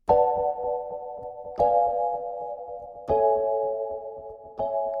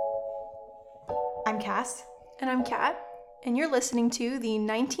Cass. And I'm Kat. And you're listening to the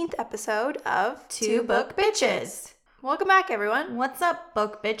 19th episode of Two Book Bitches. Welcome back, everyone. What's up,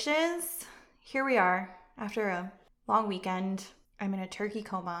 book bitches? Here we are after a long weekend. I'm in a turkey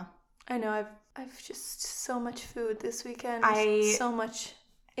coma. I know, I've just so much food this weekend. So much.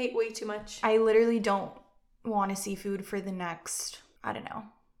 Ate way too much. I literally don't want to see food for the next,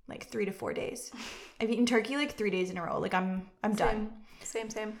 3 to 4 days. I've eaten turkey 3 days in a row. I'm done.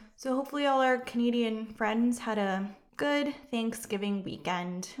 Same. So hopefully all our Canadian friends had a good Thanksgiving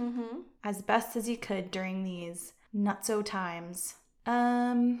weekend. As best as you could during these nutso times.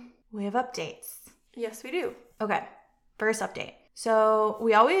 We have updates. Yes, we do. Okay, first update. So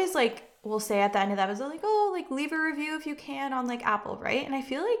we always we'll say at the end of the episode, leave a review if you can on Apple, right? And I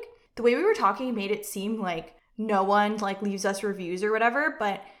feel like the way we were talking made it seem like no one leaves us reviews or whatever,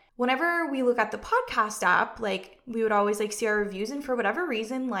 but whenever we look at the podcast app, we would always see our reviews, and for whatever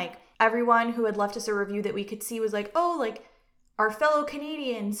reason, everyone who had left us a review that we could see was our fellow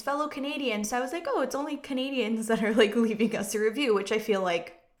Canadians. So I was it's only Canadians that are leaving us a review, which I feel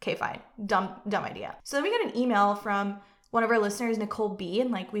okay, fine. Dumb idea. So then we got an email from one of our listeners, Nicole B,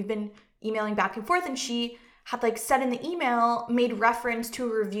 and we've been emailing back and forth, and she had said in the email, made reference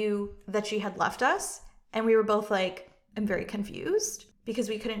to a review that she had left us, and we were both I'm very confused because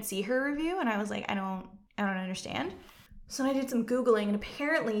we couldn't see her review, and I was I don't understand. So I did some Googling, and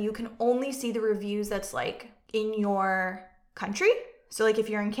apparently you can only see the reviews that's in your country. So if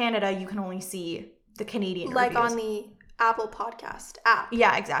you're in Canada, you can only see the Canadian reviews. On the Apple Podcast app.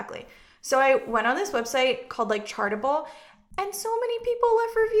 Yeah, exactly. So I went on this website called Chartable, and so many people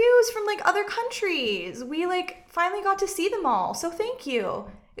left reviews from other countries. We finally got to see them all. So thank you.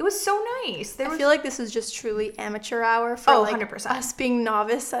 It was so nice. I feel like this is just truly amateur hour for 100%. Us being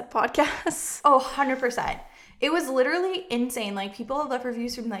novice at podcasts. 100%. It was literally insane. People have left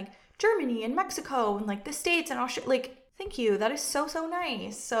reviews from Germany and Mexico and the States and Australia. Thank you. That is so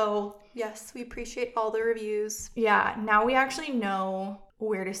nice. So yes, we appreciate all the reviews. Yeah, now we actually know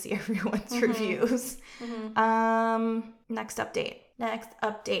where to see everyone's reviews. Next update.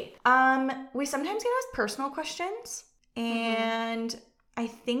 We sometimes get asked personal questions, and I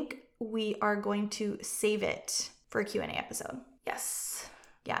think we are going to save it for a Q&A episode. Yes.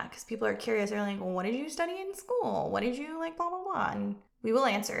 Yeah, because people are curious. They're well, what did you study in school? What did you blah, blah, blah? And we will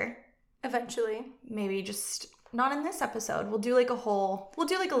answer. Eventually. Maybe just not in this episode. We'll do a little.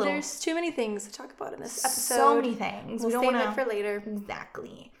 There's too many things to talk about in this episode. So many things. We'll save it for later.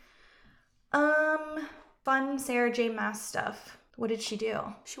 Exactly. Fun Sarah J. Maas stuff. What did she do?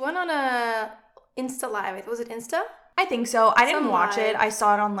 She went on a Insta Live. Was it Insta? I think so. I didn't watch it. I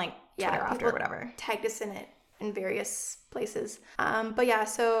saw it on Twitter after or whatever. Tagged us in it in various places. But yeah,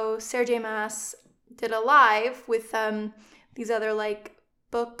 so Sarah J. Maas did a live with these other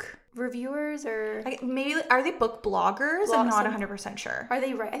book reviewers, or maybe are they book bloggers? I'm not 100% sure. Are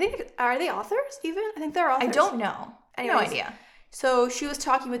they right? Are they authors even? I think they're authors. I don't know. Anyways, no idea. So she was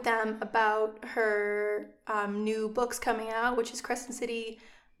talking with them about her new books coming out, which is Crescent City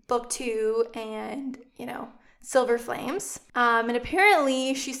Book 2 and, Silver Flames. And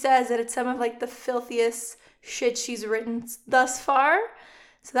apparently she says that it's some of the filthiest shit she's written thus far.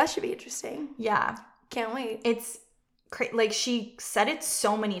 So that should be interesting. Yeah. Can't wait. It's she said it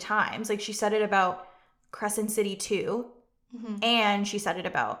so many times. She said it about Crescent City 2 and she said it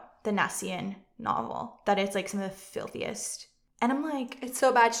about the Nessian novel, that it's some of the filthiest. And I'm it's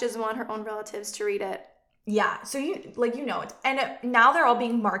so bad she doesn't want her own relatives to read it. Yeah. So it's, and now they're all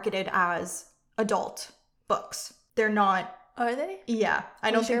being marketed as adult books. They're not. Are they? Yeah. Are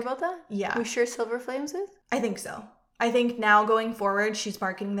you sure about that? Yeah. Are you sure Silver Flames is? I think so. I think now going forward, she's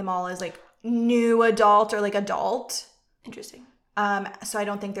marketing them all as new adult or adult. Interesting. So I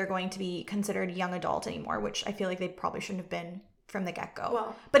don't think they're going to be considered young adult anymore, which I feel they probably shouldn't have been from the get-go.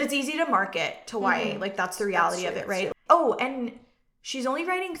 Well, but it's easy to market to YA. That's the reality of it, right? True. Oh, and she's only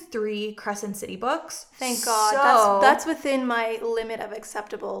writing 3 Crescent City books. Thank God. So, that's within my limit of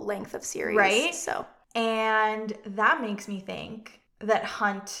acceptable length of series. Right? So. And that makes me think that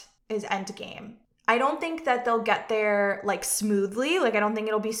Hunt is endgame. I don't think that they'll get there smoothly. I don't think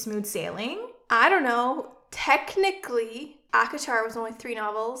it'll be smooth sailing. I don't know. Technically, ACOTAR was only 3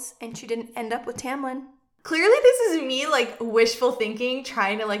 novels, and she didn't end up with Tamlin. Clearly, this is me wishful thinking,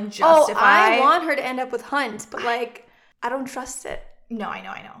 trying to justify. Oh, I want her to end up with Hunt, but I don't trust it. No, I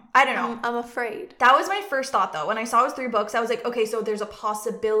know. I don't know. I'm afraid. That was my first thought, though. When I saw it was 3 books, I was okay, so there's a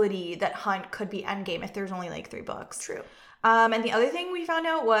possibility that Hunt could be endgame if there's only 3 books. True. And the other thing we found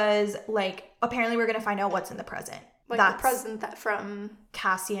out was apparently we're gonna find out what's in the present. That's the present that from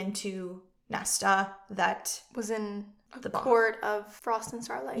Cassian to Nesta that was in A Court of Frost and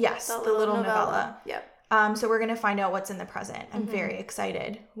Starlight. Yes, the little novella. Yep. So we're going to find out what's in the present. I'm very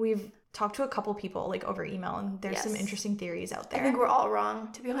excited. We've talked to a couple people like over email, and there's some interesting theories out there. I think we're all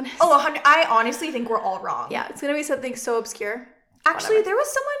wrong, to be honest. I honestly think we're all wrong. Yeah, it's going to be something so obscure. Actually,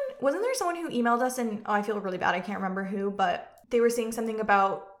 wasn't there someone who emailed us, and I feel really bad, I can't remember who, but they were saying something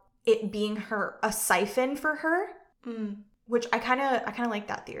about it being a siphon for her, which I kind of like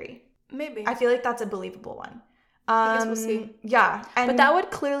that theory. Maybe. I feel like that's a believable one. I guess we'll see. Yeah. But that would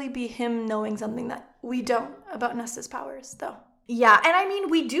clearly be him knowing something that we don't about Nesta's powers, though. Yeah, and I mean,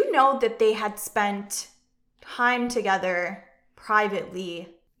 we do know that they had spent time together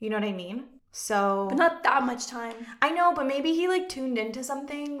privately. You know what I mean? So... But not that much time. I know, but maybe he, like, tuned into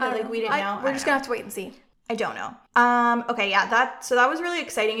something that, like, we didn't know. We're just going to have to wait and see. I don't know. Okay, yeah, that was really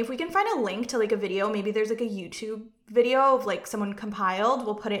exciting. If we can find a link to, like, a video, maybe there's, like, a YouTube video of, like, someone compiled.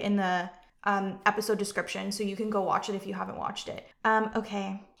 We'll put it in the episode description so you can go watch it if you haven't watched it.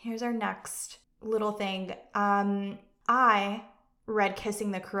 Okay, here's our next little thing. I read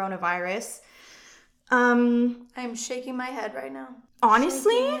Kissing the Coronavirus. I'm shaking my head right now.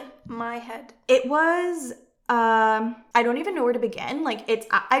 Honestly? Shaking my head. It was... I don't even know where to begin. Like,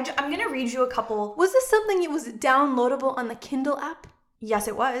 I'm going to read you a couple... Was this something that was downloadable on the Kindle app? Yes,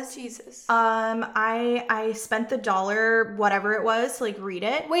 it was. Jesus. I spent the $1, whatever it was, to, like, read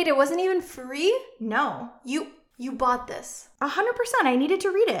it. Wait, it wasn't even free? No. You bought this? 100%. I needed to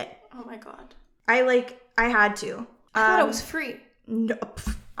read it. Oh my God. I had to. I thought it was free. No,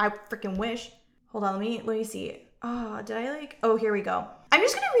 I freaking wish. Hold on, let me see. Oh, did I Oh, here we go. I'm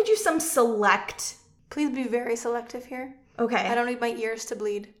just going to read you some select... Please be very selective here. Okay. I don't need my ears to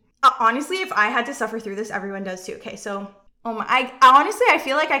bleed. Honestly, if I had to suffer through this, everyone does too. Okay, so, I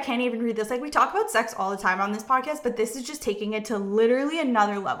feel like I can't even read this. Like, we talk about sex all the time on this podcast, but this is just taking it to literally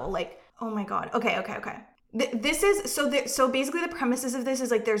another level. Like, oh my God. Okay. This is, so basically the premises of this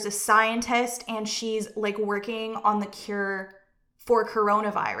is, like, there's a scientist and she's, like, working on the cure for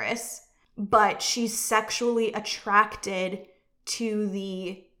coronavirus, but she's sexually attracted to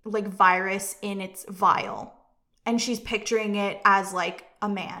the, like, virus in its vial. And she's picturing it as, like, a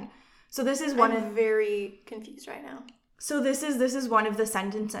man. So this is I'm very confused right now. So this is one of the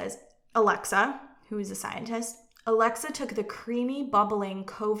sentences. Alexa, who is a scientist, Alexa took the creamy, bubbling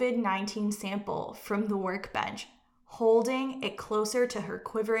COVID-19 sample from the workbench, holding it closer to her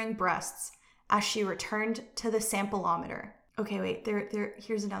quivering breasts as she returned to the sampleometer. Okay, wait,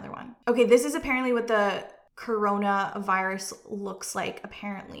 here's another one. Okay, this is apparently what the coronavirus looks like,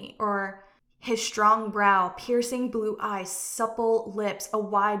 apparently. Or his strong brow, piercing blue eyes, supple lips, a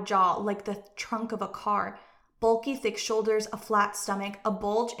wide jaw like the trunk of a car, bulky thick shoulders, a flat stomach, a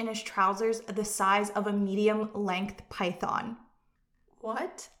bulge in his trousers the size of a medium-length python.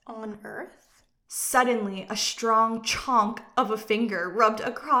 What on earth? Suddenly, a strong chonk of a finger rubbed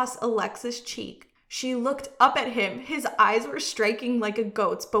across Alexa's cheek. She looked up at him. His eyes were striking like a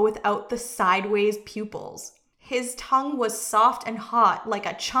goat's, but without the sideways pupils. His tongue was soft and hot, like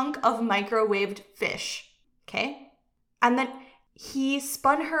a chunk of microwaved fish. Okay? And then he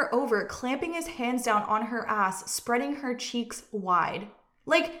spun her over, clamping his hands down on her ass, spreading her cheeks wide.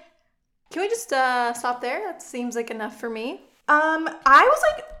 Like... Can we just stop there? That seems like enough for me.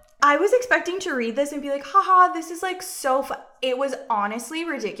 I was expecting to read this and be like, haha, this is, like, so fun. It was honestly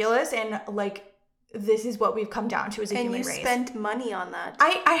ridiculous, and, like... This is what we've come down to as a human race. And you spent money on that.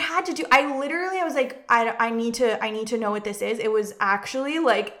 I had to do. I was like, I need to know what this is. It was actually,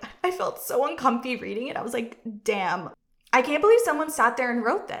 like, I felt so uncomfy reading it. I was like, damn. I can't believe someone sat there and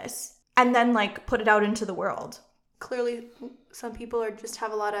wrote this and then, like, put it out into the world. Clearly, some people just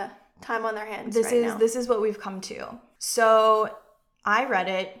have a lot of time on their hands now. This is what we've come to. So I read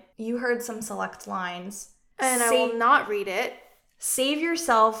it. You heard some select lines. And I will not read it. Save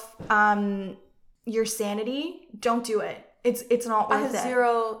yourself, your sanity. Don't do it. It's not worth it.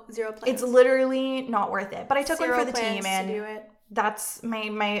 Zero plans. It's literally not worth it. But I took one for the team, and to do it. That's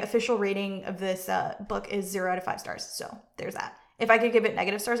my official rating of this book is 0 out of 5 stars. So there's that. If I could give it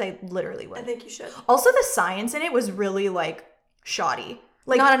negative stars, I literally would. I think you should. Also, the science in it was really, like, shoddy.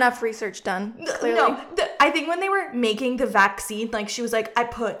 Like, not enough research done. Clearly. No, I think when they were making the vaccine, like, she was like, I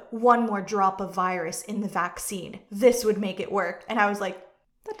put one more drop of virus in the vaccine. This would make it work. And I was like,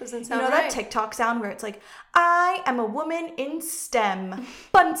 that doesn't sound right. You know that TikTok sound where it's like, I am a woman in STEM,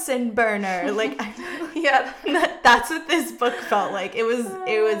 Bunsen burner. Like, yeah, that's what this book felt like. It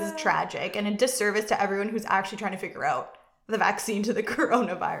was tragic and a disservice to everyone who's actually trying to figure out the vaccine to the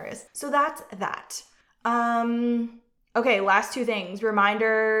coronavirus. So that's that. Okay, last two things.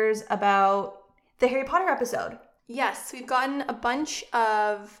 Reminders about the Harry Potter episode. Yes, we've gotten a bunch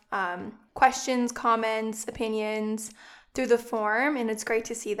of questions, comments, opinions through the form, and it's great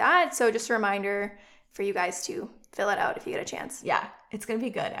to see that. So just a reminder for you guys to fill it out if you get a chance. Yeah, it's going to be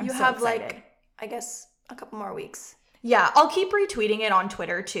good. I'm you so have excited. I guess a couple more weeks. Yeah, I'll keep retweeting it on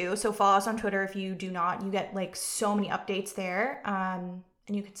Twitter too. So follow us on Twitter if you do not. You get so many updates there. And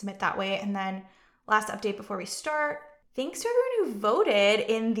you can submit that way. And then last update before we start. Thanks to everyone who voted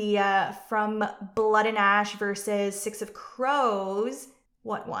in the from Blood and Ash versus Six of Crows.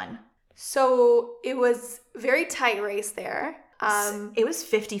 What won? So it was very tight race there. It was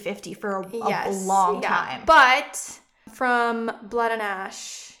 50-50 for a long time. But from Blood and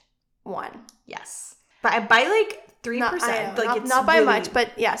Ash won. Yes. But by 3%. Not by much,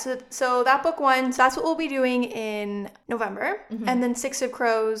 but yeah. So that book won. So that's what we'll be doing in November. Mm-hmm. And then Six of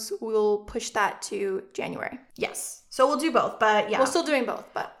Crows, we'll push that to January. Yes. So we'll do both, but yeah. We're still doing both,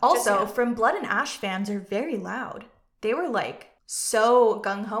 but also, From Blood and Ash fans are very loud. They were so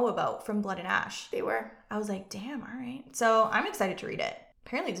gung-ho about From Blood and Ash. They were. I was like, damn, all right. So I'm excited to read it.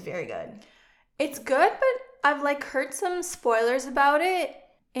 Apparently it's very good. It's good, but I've heard some spoilers about it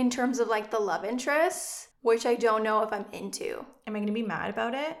in terms of the love interests, which I don't know if I'm into. Am I going to be mad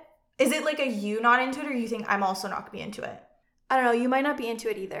about it? Is it a you not into it, or you think I'm also not going to be into it? I don't know. You might not be into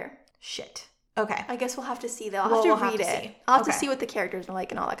it either. Shit. Okay. I guess we'll have to see though. I'll have to read it. I'll have to see what the characters are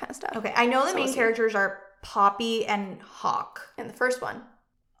like and all that kind of stuff. Okay. I know the main characters are Poppy and Hawk. In the first one.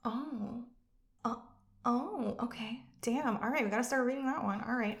 Oh, okay. Damn. All right. We got to start reading that one.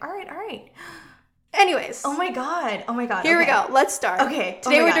 All right. Anyways. Oh my God. Here we go. Let's start. Okay.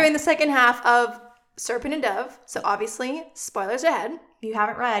 Today we're doing the second half of Serpent and Dove. So obviously, spoilers ahead. If you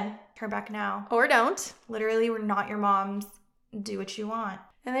haven't read, turn back now. Or don't. Literally, we're not your moms. Do what you want.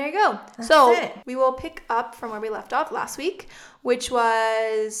 And there you go. So we will pick up from where we left off last week, which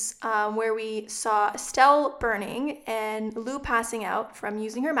was where we saw Estelle burning and Lou passing out from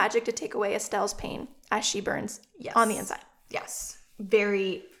using her magic to take away Estelle's pain as she burns on the inside. Yes.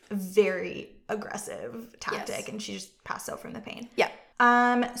 Very, very aggressive tactic. Yes. And she just passed out from the pain. Yeah.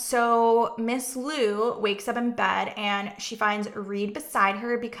 So Miss Lou wakes up in bed and she finds Reed beside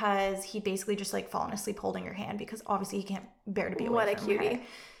her because he basically just fallen asleep holding her hand because obviously he can't bear to be away from her. What a cutie.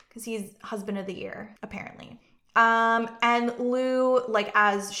 Because he's husband of the year, apparently. And Lou,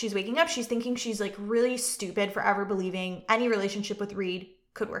 as she's waking up, she's thinking she's really stupid for ever believing any relationship with Reed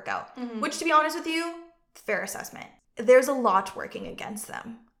could work out. Mm-hmm. Which, to be honest with you, fair assessment. There's a lot working against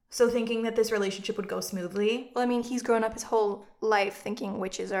them. So thinking that this relationship would go smoothly. Well, I mean, he's grown up his whole life thinking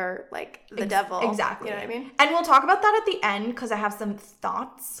witches are the devil. Exactly. You know what I mean? And we'll talk about that at the end because I have some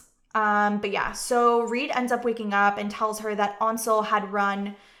thoughts. But yeah, so Reed ends up waking up and tells her that Ansel had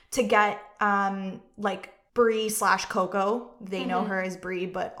run to get Bree/Coco. They know her as Bree,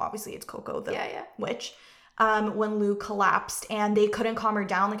 but obviously it's Coco, the witch. When Lou collapsed and they couldn't calm her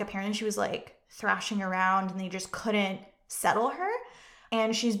down. Apparently she was thrashing around and they just couldn't settle her.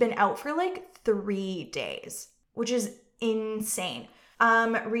 And she's been out for 3 days, which is insane.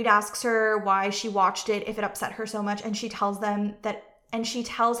 Reed asks her why she watched it, if it upset her so much, and she tells him that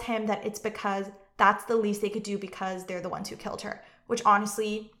it's because that's the least they could do because they're the ones who killed her. Which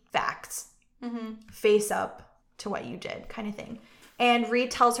honestly, facts. Mm-hmm. Face up to what you did, kind of thing. And Reed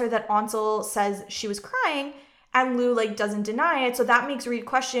tells her that Ansel says she was crying, and Lou doesn't deny it. So that makes Reed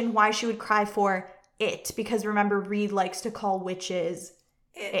question why she would cry for it, because remember, Reed likes to call witches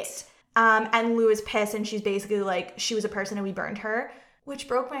it. And Lou is pissed and she's basically she was a person and we burned her, which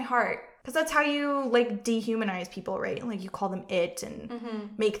broke my heart because that's how you dehumanize people, right? You call them it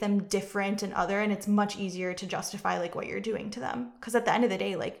and make them different and other, and it's much easier to justify what you're doing to them because at the end of the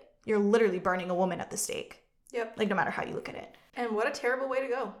day, you're literally burning a woman at the stake. Yep. No matter how you look at it. And what a terrible way to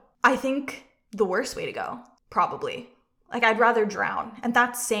go. I think the worst way to go, probably. I'd rather drown, and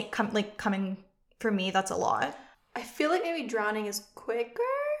that's coming for me, that's a lot. I feel maybe drowning is quicker.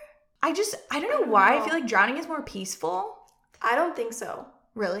 I don't know why. I feel drowning is more peaceful. I don't think so.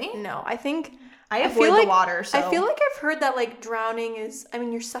 Really? No, I think... I avoid the water, so... I feel I've heard that, drowning is... I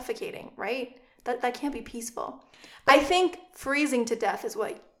mean, you're suffocating, right? That can't be peaceful. But I think freezing to death is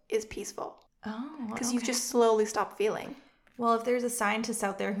what is peaceful. Oh, because you just slowly stop feeling. Well, if there's a scientist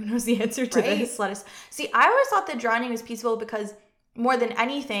out there who knows the answer to this, let us... See, I always thought that drowning was peaceful because... more than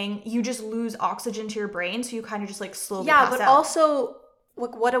anything, you just lose oxygen to your brain, so you kind of just slowly pass out. Yeah, but also,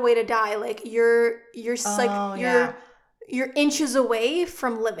 what a way to die! You're you're inches away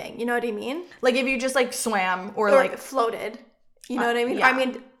from living. You know what I mean? If you just swam or floated. You know what I mean? Yeah. I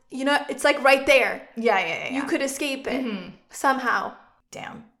mean, it's right there. Yeah. You could escape it somehow.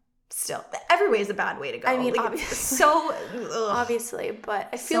 Damn. still, every way is a bad way to go. I mean, like, obviously. so Obviously, but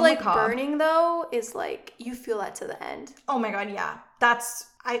I feel So like macabre. burning, though, is like, you feel that to the end. Oh my god, yeah.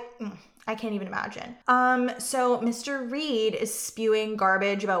 I can't even imagine. So Mr. Reed is spewing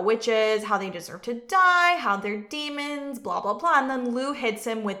garbage about witches, how they deserve to die, how they're demons, blah, blah, blah. And then Lou hits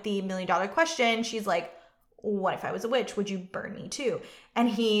him with the $1 million question. She's like, what if I was a witch? Would you burn me too? And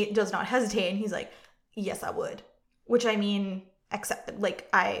he does not hesitate. And he's like, yes, I would. Which, I mean,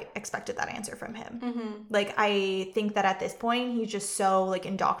 I expected that answer from him. Mm-hmm. Like, I think that at this point, he's just so, like,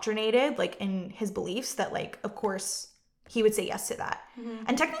 indoctrinated, like, in his beliefs that, like, of course, he would say yes to that. Mm-hmm.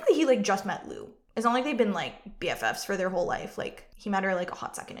 And technically, he, like, just met Lou. It's not like they've been, like, BFFs for their whole life. Like, he met her, like, a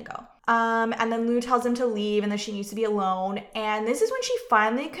hot second ago. And then Lou tells him to leave and that she needs to be alone. And this is when she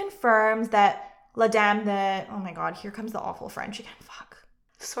finally confirms that La Dame oh my god, here comes the awful French again. Fuck.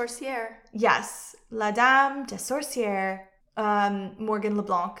 Sorcière. Yes. La Dame de Sorcière, Morgan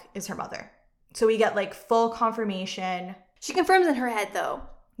LeBlanc is her mother. So we get, like, full confirmation. She confirms in her head, though.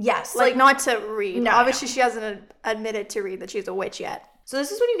 Yes. Like, not to Reed. No, Obviously, she hasn't admitted to Reed that she's a witch yet. So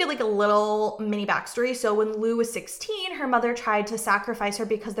this is when you get, like, a little mini backstory. So when Lou was 16, her mother tried to sacrifice her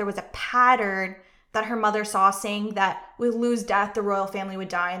because there was a pattern that her mother saw saying that with Lou's death, the royal family would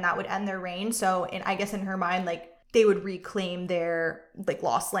die and that would end their reign. So, I guess in her mind, like, they would reclaim their, like,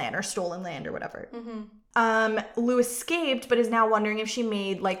 lost land or stolen land or whatever. Mm-hmm. Lou escaped, but is now wondering if she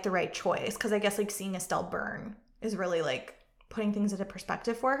made, like, the right choice. Because I guess, like, seeing Estelle burn is really, like, putting things into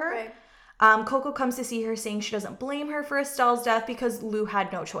perspective for her. Right. Coco comes to see her, saying she doesn't blame her for Estelle's death because Lou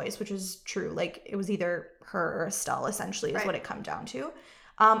had no choice, which is true. Like, it was either her or Estelle, essentially, is what it come down to.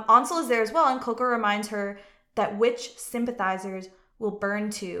 Ansel is there as well, and Coco reminds her that witch sympathizers will burn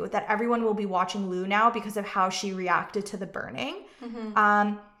too, that everyone will be watching Lou now because of how she reacted to the burning,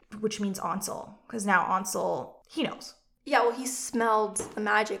 which means Ansel, because now Ansel, he knows. Yeah, well, he smelled the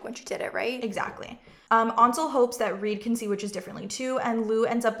magic when she did it, right? Exactly. Ansel hopes that Reed can see witches differently too, and Lou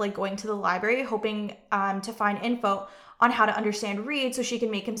ends up, like, going to the library hoping to find info on how to understand Reed so she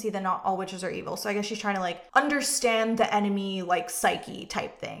can make him see that not all witches are evil. So I guess she's trying to, like, understand the enemy, like, psyche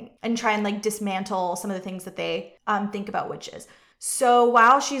type thing and try and, like, dismantle some of the things that they think about witches. So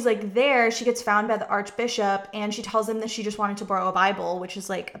while she's, like, there, she gets found by the Archbishop and she tells him that she just wanted to borrow a Bible, which is,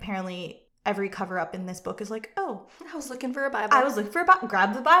 like, apparently every cover up in this book is like, oh, I was looking for a Bible. I was looking for a Bible.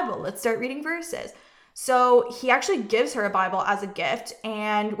 Grab the Bible. Let's start reading verses. So he actually gives her a Bible as a gift.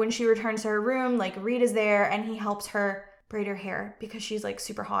 And when she returns to her room, like, Reed is there and he helps her braid her hair because she's, like,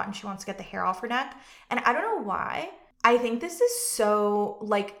 super hot and she wants to get the hair off her neck. And I don't know why. I think this is so,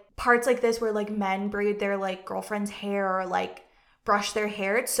 like, parts like this where, like, men braid their, like, girlfriend's hair or, like, brush their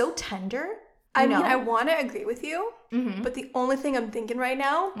hair. It's so tender. I mean, I want to agree with you, but the only thing I'm thinking right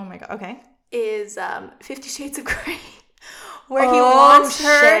now Oh my god, okay. is 50 Shades of Grey, where he wants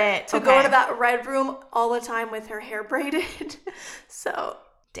her to go to that red room all the time with her hair braided. So,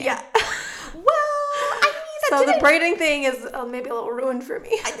 damn. Yeah. Well, I mean, so the braiding thing is maybe a little ruined for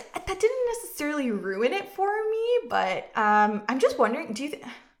me. that didn't necessarily ruin it for me, but I'm just wondering,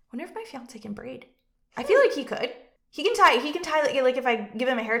 wonder if my fiance can braid? I feel like he could. He can tie like if I give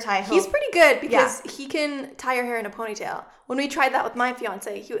him a hair tie. He's pretty good because he can tie your hair in a ponytail. When we tried that with my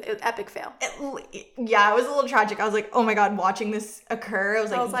fiance, it was epic fail. It was a little tragic. I was like, oh my god, watching this occur. I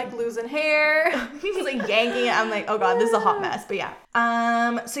was like losing hair. He was like yanking it. I'm like, oh god, this is a hot mess. But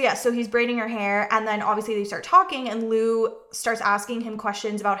yeah. So he's braiding her hair, and then obviously they start talking, and Lou starts asking him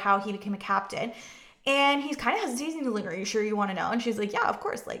questions about how he became a captain, and he's kind of hesitating to like, are you sure you want to know? And she's like, yeah, of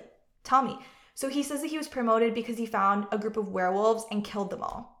course. Like, tell me. So he says that he was promoted because he found a group of werewolves and killed them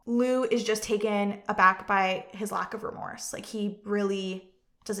all. Lou is just taken aback by his lack of remorse. Like, he really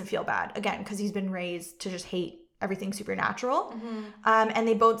doesn't feel bad. Again, because he's been raised to just hate everything supernatural. And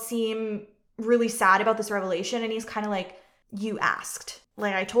they both seem really sad about this revelation. And he's kind of like, you asked.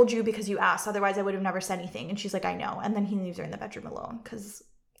 Like, I told you because you asked. Otherwise, I would have never said anything. And she's like, I know. And then he leaves her in the bedroom alone because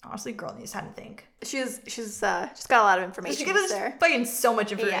honestly, girl needs time to think. She's got a lot of information. She gives us fucking so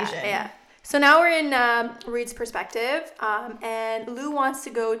much information. Yeah. So now we're in Reed's perspective, and Lou wants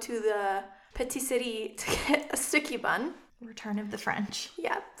to go to the patisserie to get a sticky bun. Return of the French.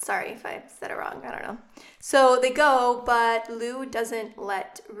 Yeah, sorry if I said it wrong. I don't know. So they go, but Lou doesn't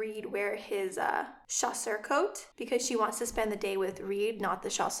let Reed wear his chasseur coat because she wants to spend the day with Reed, not the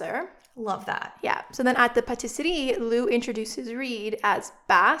chasseur. Love that. Yeah. So then at the patisserie, Lou introduces Reed as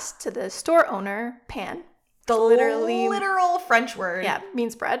Bass to the store owner, Pan. The literal French word. Yeah,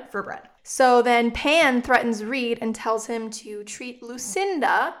 means bread. For bread. So then Pan threatens Reed and tells him to treat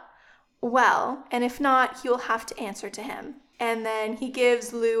Lucinda well, and if not, he will have to answer to him. And then he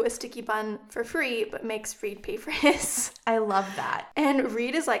gives Lou a sticky bun for free, but makes Reed pay for his. I love that. And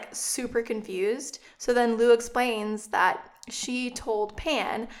Reed is like super confused. So then Lou explains that she told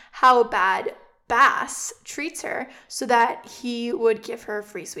Pan how bad Bass treats her so that he would give her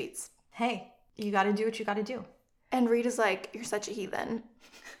free sweets. Hey, you gotta do what you gotta do. And Reed is like, you're such a heathen.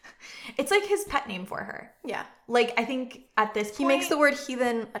 It's like his pet name for her. Yeah. Like, I think at this point... He makes the word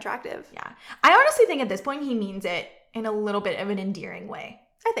heathen attractive. Yeah. I honestly think at this point he means it in a little bit of an endearing way.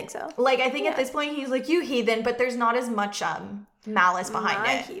 I think so. Like, I think at this point he's like, you heathen, but there's not as much malice behind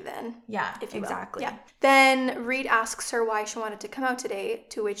My it. heathen. Yeah, if you exactly. will. Yeah. Then Reed asks her why she wanted to come out today,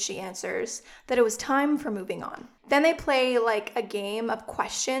 to which she answers that it was time for moving on. Then they play like a game of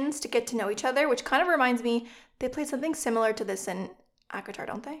questions to get to know each other, which kind of reminds me, they played something similar to this in ACOTAR,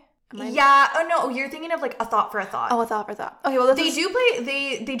 don't they? Yeah. Oh no, you're thinking of like a thought for a thought. Oh, a thought for thought. Okay, well They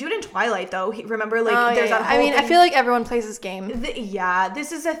do it in Twilight though. Remember, like there's that whole I mean, thing. I feel like everyone plays this game.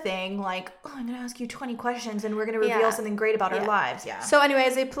 This is a thing. Like, oh, I'm gonna ask you 20 questions, and we're gonna reveal something great about our lives. Yeah. So,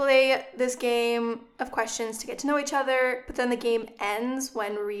 anyways, they play this game of questions to get to know each other, but then the game ends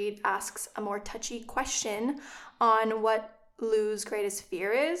when Reed asks a more touchy question on what Lou's greatest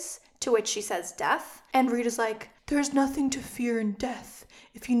fear is, to which she says death, and Reed is like, "There's nothing to fear in death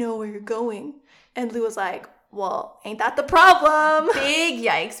if you know where you're going," and Lou was like, well, ain't that the problem? Big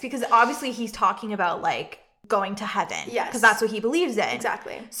yikes, because obviously he's talking about like going to heaven. Yes. Because that's what he believes in.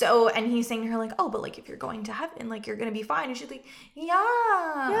 Exactly. So, and he's saying to her like, oh, but like if you're going to heaven, like you're gonna be fine. And she's like,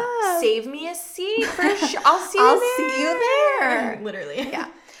 yeah. Save me a seat for sure. I'll see you there. Literally. Yeah.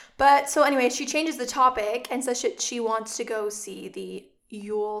 But so anyway, she changes the topic and says she wants to go see the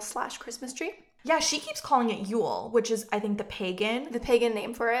Yule/Christmas tree. Yeah, she keeps calling it Yule, which is, I think, the pagan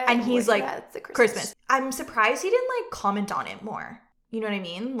name for it. And he's like, yeah, the Christmas. I'm surprised he didn't, like, comment on it more. You know what I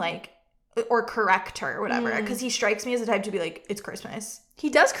mean? Like, or correct her or whatever. Because he strikes me as the type to be like, it's Christmas.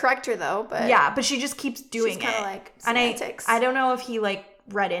 He does correct her, though, but... Yeah, but she just keeps doing it. She's kind of like semantics. And I don't know if he, like,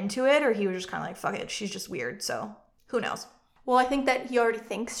 read into it or he was just kind of like, fuck it, she's just weird. So, who knows? Well, I think that he already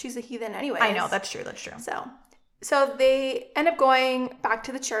thinks she's a heathen anyway. I know, that's true. So they end up going back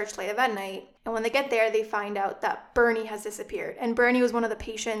to the church later that night. And when they get there, they find out that Bernie has disappeared. And Bernie was one of the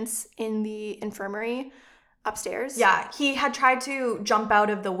patients in the infirmary upstairs. Yeah, he had tried to jump out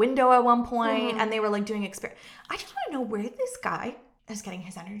of the window at one point, and they were like doing experiments. I just want to know where this guy is getting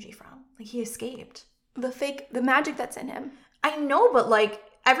his energy from. Like, he escaped. The magic that's in him. I know, but like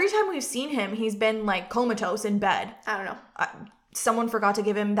every time we've seen him, he's been like comatose in bed. I don't know. Someone forgot to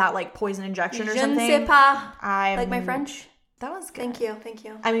give him that like poison injection or something. Je ne sais pas. Like my French. That was good. Thank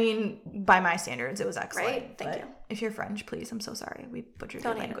you. I mean, by my standards, it was excellent. Right? Thank you. If you're French, please, I'm so sorry. We butchered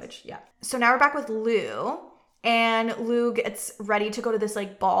Don't your hate language. Yeah. So now we're back with Lou. And Lou gets ready to go to this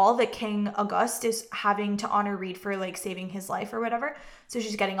like ball that King August is having to honor Reed for like saving his life or whatever. So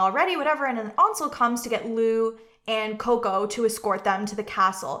she's getting all ready, whatever. And then Ansel comes to get Lou and Coco to escort them to the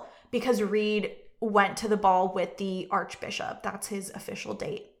castle because Reed went to the ball with the Archbishop. That's his official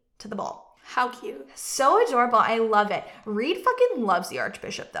date to the ball. How cute. So adorable. I love it. Reed fucking loves the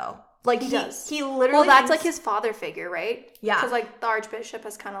Archbishop though. Like he does. He literally Well, that's like his father figure, right? Yeah. Because like the Archbishop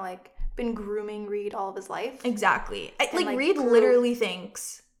has kind of like been grooming Reed all of his life. Exactly. Like Reed literally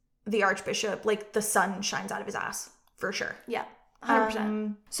thinks the Archbishop, like the sun shines out of his ass. For sure. Yeah.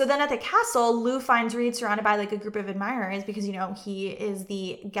 100%. So then at the castle, Lou finds Reed surrounded by like a group of admirers because, you know, he is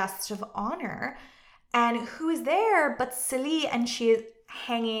the guest of honor. And who is there but Celie? And she is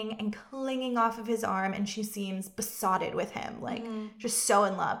hanging and clinging off of his arm, and she seems besotted with him, like just so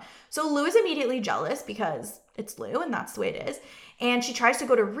in love. So Lou is immediately jealous because it's Lou and that's the way it is. And she tries to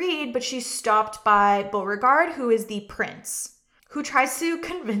go to Reed, but she's stopped by Beauregard, who is the prince, who tries to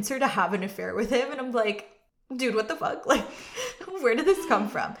convince her to have an affair with him. And I'm like, dude, what the fuck? Like, where did this come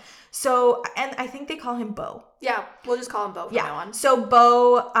from? So, and I think they call him Beau. Yeah, we'll just call him Beau from now on. So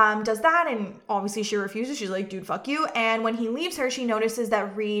Beau does that, and obviously she refuses. She's like, dude, fuck you. And when he leaves her, she notices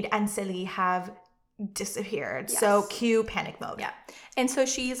that Reed and Celie have disappeared. Yes. So cue panic mode. Yeah. And so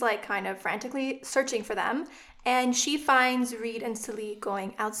she's like kind of frantically searching for them. And she finds Reed and Celie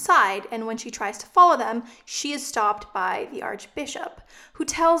going outside. And when she tries to follow them, she is stopped by the Archbishop, who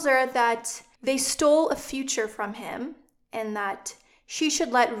tells her that they stole a future from him and that she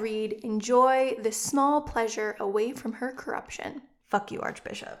should let Reed enjoy this small pleasure away from her corruption. Fuck you,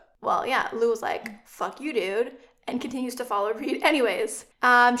 Archbishop. Well, yeah, Lou was like, fuck you, dude, and continues to follow Reed anyways.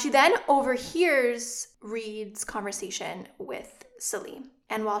 She then overhears Reed's conversation with Celie.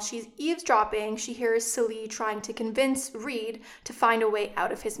 And while she's eavesdropping, she hears Celie trying to convince Reed to find a way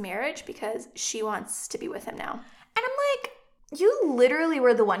out of his marriage because she wants to be with him now. And I'm like, You literally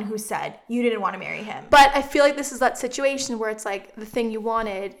were the one who said you didn't want to marry him. But I feel like this is that situation where it's like the thing you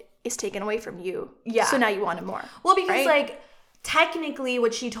wanted is taken away from you. Yeah. So now you want it more. Well, because right? like technically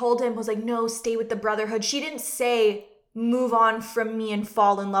what she told him was like, no, stay with the Brotherhood. She didn't say move on from me and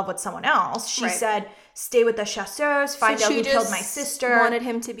fall in love with someone else. She said stay with the chasseurs, find out who killed my sister. Wanted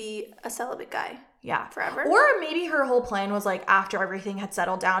him to be a celibate guy. Yeah. Forever. Or maybe her whole plan was like after everything had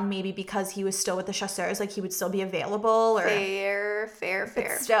settled down, maybe because he was still with the chasseurs, like he would still be available. Or Fair.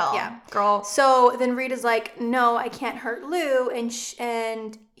 But still, yeah, girl. So then Reed is like, no, I can't hurt Lou,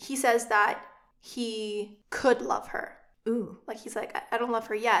 and he says that he could love her. Ooh. Like he's like, I don't love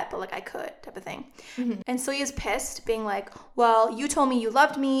her yet, but like I could, type of thing. Mm-hmm. And so he is pissed, being like, well, you told me you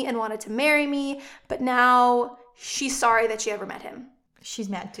loved me and wanted to marry me, but now she's sorry that she ever met him. She's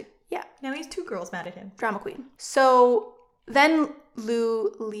mad too. Yeah. Now he's 2 girls mad at him. Drama queen. So then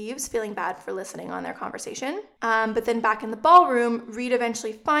Lou leaves, feeling bad for listening on their conversation. But then back in the ballroom, Reed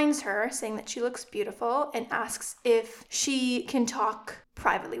eventually finds her, saying that she looks beautiful, and asks if she can talk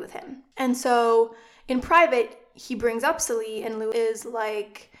privately with him. And so in private, he brings up Celie, and Lou is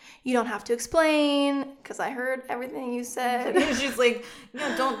like, you don't have to explain, because I heard everything you said. She's like,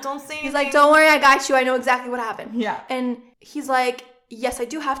 yeah, don't say anything. He's like, don't worry, I got you. I know exactly what happened. Yeah. And he's like, yes, I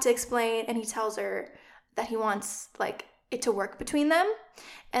do have to explain. And he tells her that he wants like it to work between them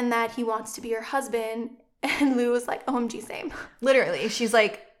and that he wants to be her husband. And Lou was like, OMG, same. Literally. She's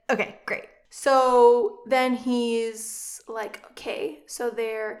like, okay, great. So then he's like, okay, so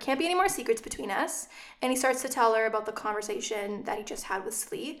there can't be any more secrets between us. And he starts to tell her about the conversation that he just had with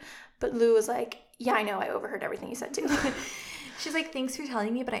Celie. But Lou is like, yeah, I know. I overheard everything you said too. She's like, thanks for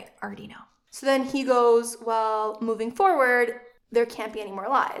telling me, but I already know. So then he goes, well, moving forward, there can't be any more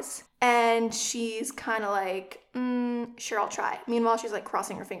lies. And she's kind of like, sure, I'll try. Meanwhile, she's like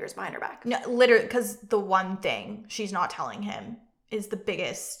crossing her fingers behind her back. No, literally, because the one thing she's not telling him is the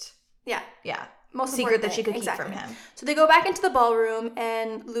biggest, most secret that she could keep from him. So they go back into the ballroom,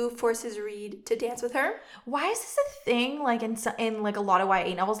 and Lou forces Reed to dance with her. Why is this a thing, like in like a lot of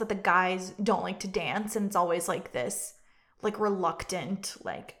YA novels, that the guys don't like to dance, and it's always like this, like reluctant,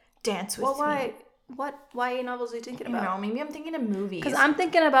 like dance with me? Why? What YA novels are you thinking about? I don't know. Maybe I'm thinking of movies. Because I'm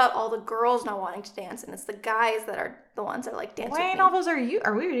thinking about all the girls not wanting to dance, and it's the guys that are the ones that are like dance with me. YA novels are we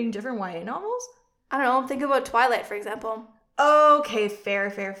reading different YA novels? I don't know. Think about Twilight, for example. Okay, fair.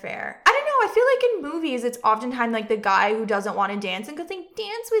 I don't know. I feel like in movies, it's oftentimes like the guy who doesn't want to dance and goes like,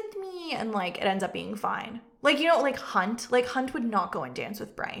 dance with me. And like, it ends up being fine. Like, you know, like Hunt. Like, Hunt would not go and dance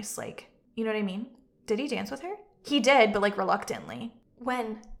with Bryce. Like, you know what I mean? Did he dance with her? He did, but like reluctantly.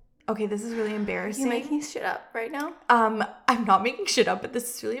 When? Okay, this is really embarrassing. You're making shit up right now? I'm not making shit up, but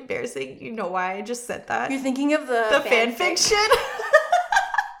this is really embarrassing. You know why I just said that? You're thinking of the fan fiction?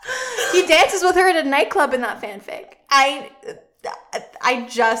 He dances with her at a nightclub in that fanfic.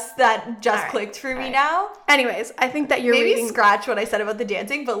 That clicked for me now. Anyways, I think that you're maybe reading... scratch what I said about the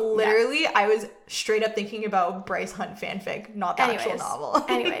dancing, but literally I was straight up thinking about Bryce Hunt fanfic, not the actual novel.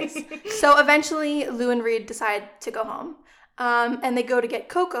 Anyways, so eventually Lou and Reed decide to go home. And they go to get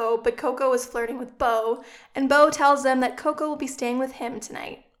Coco, but Coco is flirting with Beau, and Beau tells them that Coco will be staying with him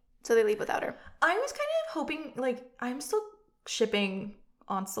tonight. So they leave without her. I was kind of hoping, like, I'm still shipping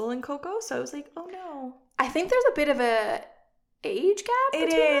Ansel and Coco, so I was like, oh no. I think there's a bit of a age gap.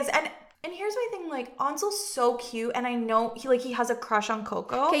 It is, and here's my thing, like, Ansel's so cute, and I know he has a crush on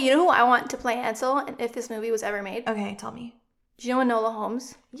Coco. Okay, you know who I want to play Ansel, and if this movie was ever made? Okay, tell me. Do you know Enola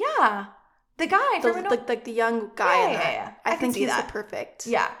Holmes? Yeah. The guy from like the young guy. Yeah. I think he's the perfect.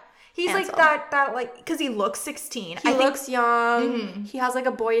 Yeah. He's Ansel. like that like because he looks 16. He looks young. Mm-hmm. He has like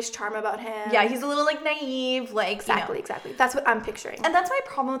a boyish charm about him. Yeah, he's a little like naive, like exactly. That's what I'm picturing. And that's my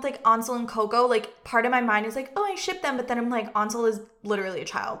problem with like Ansel and Coco. Like part of my mind is like, oh, I ship them, but then I'm like, Ansel is literally a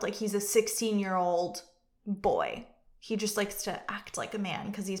child. Like he's a 16-year-old boy. He just likes to act like a man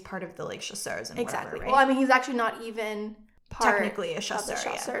because he's part of the like chasseurs and exactly. whatever, right? Well, I mean, he's actually not even technically a chasseur.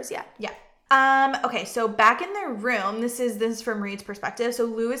 Chasseurs, yeah. Okay, so back in their room, this is from Reed's perspective. So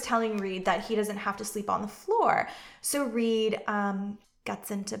Lou is telling Reed that he doesn't have to sleep on the floor. So Reed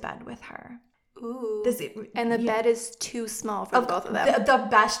gets into bed with her. Ooh. And the bed is too small for both of them. The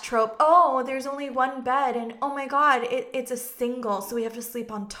best trope. Oh, there's only one bed, and oh my god, it's a single, so we have to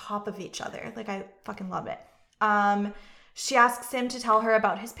sleep on top of each other. Like, I fucking love it. She asks him to tell her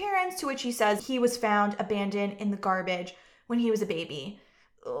about his parents, to which he says he was found abandoned in the garbage when he was a baby.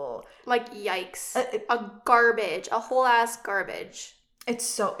 Ugh. Like, yikes. A whole ass garbage.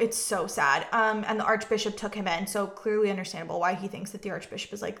 It's so sad. And the Archbishop took him in, so clearly understandable why he thinks that the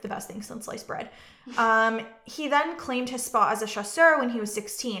Archbishop is like the best thing since sliced bread. He then claimed his spot as a chasseur when he was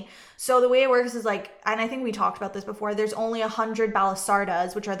 16. So the way it works is like, and I think we talked about this before, there's only 100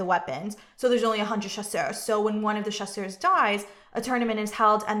 balisardas, which are the weapons. So there's only 100 chasseurs. So when one of the chasseurs dies, a tournament is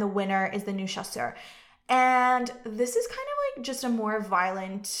held and the winner is the new chasseur. And this is kind of like just a more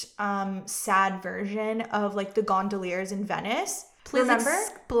violent, sad version of like the gondoliers in Venice. Please remember?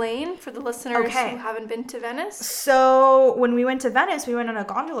 Explain for the listeners who haven't been to Venice. So when we went to Venice, we went on a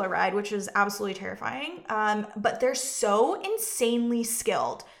gondola ride, which was absolutely terrifying. But they're so insanely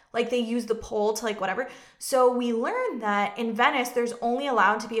skilled. Like they use the pole to like whatever. So we learned that in Venice, there's only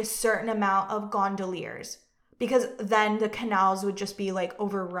allowed to be a certain amount of gondoliers, because then the canals would just be like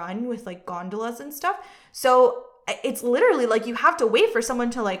overrun with like gondolas and stuff. So it's literally like you have to wait for someone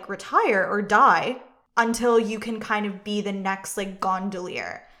to like retire or die until you can kind of be the next like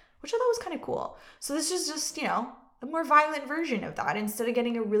gondolier, which I thought was kind of cool. So this is just, you know, a more violent version of that. Instead of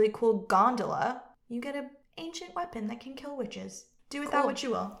getting a really cool gondola, you get an ancient weapon that can kill witches. Do with that what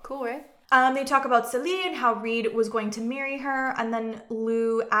you will. Cool, right? They talk about Celine and how Reed was going to marry her. And then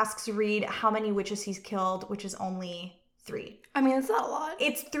Lou asks Reed how many witches he's killed, which is only 3. I mean, it's not a lot.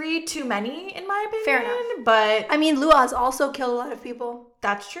 It's 3 too many, in my opinion. Fair enough. But I mean, Luaz also killed a lot of people.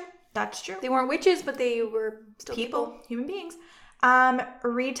 That's true. That's true. They weren't witches, but they were still people. Human beings.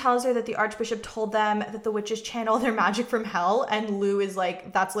 Reed tells her that the Archbishop told them that the witches channel their magic from hell. And Lou is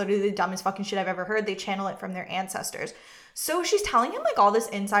like, that's literally the dumbest fucking shit I've ever heard. They channel it from their ancestors. So she's telling him like all this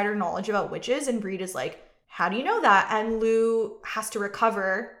insider knowledge about witches. And Reed is like, how do you know that? And Lou has to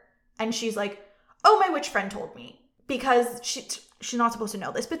recover. And she's like, oh, my witch friend told me. Because she's not supposed to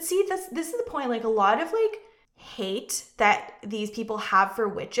know this. But see, this is the point. Like a lot of like hate that these people have for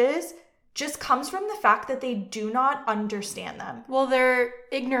witches just comes from the fact that they do not understand them. Well, they're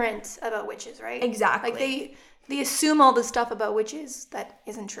ignorant about witches, right? Exactly. Like they assume all this stuff about witches that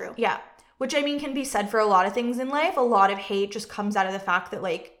isn't true. Yeah. Which I mean can be said for a lot of things in life. A lot of hate just comes out of the fact that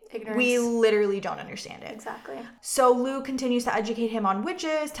like ignorance. We literally don't understand it. Exactly. So Lou continues to educate him on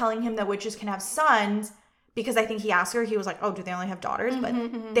witches, telling him that witches can have sons. Because I think he asked her, he was like, oh, do they only have daughters?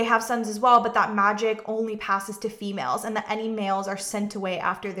 But they have sons as well. But that magic only passes to females and that any males are sent away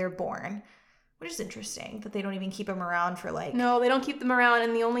after they're born. Which is interesting that they don't even keep them around for like... No, they don't keep them around.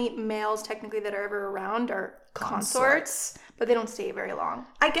 And the only males technically that are ever around are consorts. But they don't stay very long.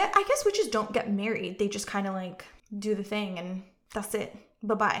 I guess witches don't get married. They just kind of like do the thing and that's it.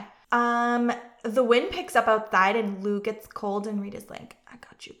 Bye-bye. The wind picks up outside and Lou gets cold and Rita's like, I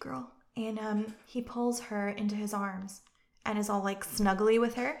got you, girl. And he pulls her into his arms and is all like snuggly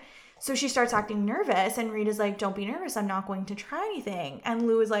with her. So she starts acting nervous and Rita's like, don't be nervous. I'm not going to try anything. And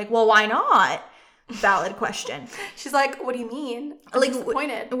Lou is like, well, why not? Valid question. She's like, what do you mean? I'm like,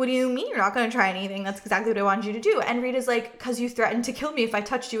 disappointed. What do you mean you're not going to try anything? That's exactly what I wanted you to do. And Rita's like, because you threatened to kill me if I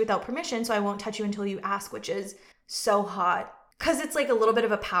touched you without permission, so I won't touch you until you ask, which is so hot. Because it's like a little bit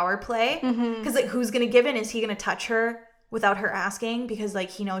of a power play. Because like, who's going to give in? Is he going to touch her without her asking because like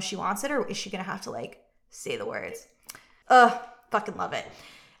he knows she wants it, or is she gonna have to like say the words? Fucking love it.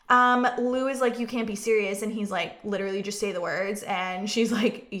 Lou is like, you can't be serious, and he's like, literally just say the words, and she's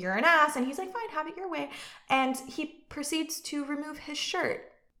like, you're an ass, and he's like, fine, have it your way, and he proceeds to remove his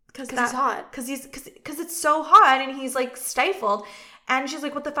shirt because it's hot, because it's so hot, and he's like stifled, and she's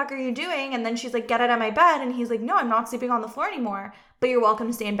like, what the fuck are you doing? And then she's like, get out of my bed, and he's like, no, I'm not sleeping on the floor anymore, but you're welcome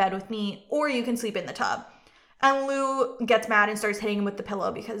to stay in bed with me, or you can sleep in the tub. And Lou gets mad and starts hitting him with the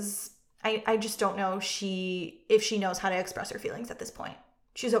pillow because I just don't know if she knows how to express her feelings at this point.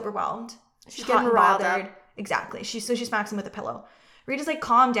 She's overwhelmed. She's getting riled up. Exactly. So she smacks him with a pillow. Rita's like,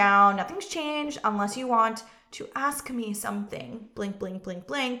 calm down. Nothing's changed unless you want to ask me something. Blink, blink, blink,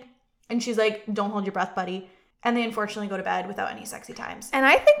 blink. And she's like, don't hold your breath, buddy. And they unfortunately go to bed without any sexy times. And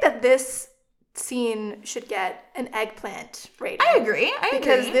I think that this scene should get an eggplant rating. I agree.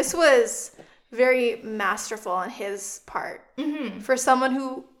 Because this was very masterful on his part. For someone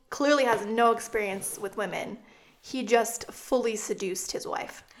who clearly has no experience with women, he just fully seduced his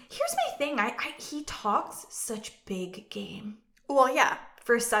wife. Here's my thing. He talks such big game. Well, yeah.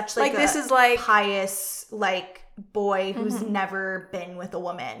 For such like this is like pious like boy who's never been with a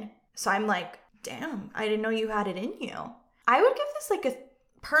woman. So I'm like, damn, I didn't know you had it in you. I would give this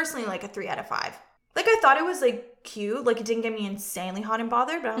personally a 3 out of 5. Like, I thought it was, like, cute. Like, it didn't get me insanely hot and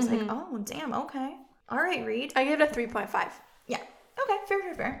bothered. But I was like, oh, damn, okay. All right, Reed. I gave it a 3.5. Yeah. Okay,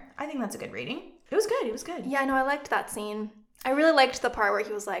 fair. I think that's a good rating. It was good. Yeah, no, I liked that scene. I really liked the part where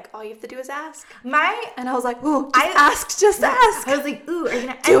he was like, all you have to do is ask. And I was like, ooh, just ask. I was like, ooh, are you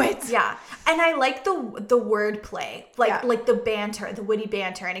gonna do it? Yeah. And I like the word play, like the banter, the witty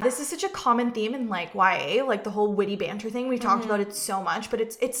banter. And this is such a common theme in like YA, like the whole witty banter thing. We've talked about it so much, but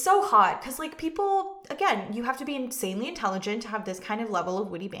it's so hot because like people, again, you have to be insanely intelligent to have this kind of level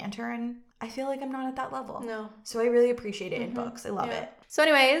of witty banter, and I feel like I'm not at that level. No. So I really appreciate it in books. I love it. So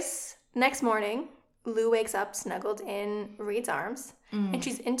anyways, next morning, Lou wakes up snuggled in Reed's arms, and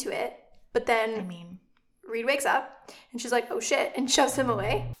she's into it. But then Reed wakes up, and she's like, oh shit, and shoves him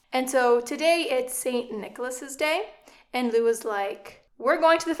away. And so today it's St. Nicholas's Day, and Lou is like, we're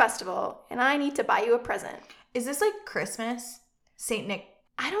going to the festival, and I need to buy you a present. Is this like Christmas? St. Nick?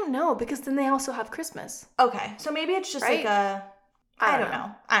 I don't know, because then they also have Christmas. Okay, so maybe it's just like a... I don't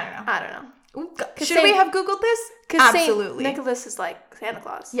know. Should we have Googled this? Absolutely. St. Nicholas is like Santa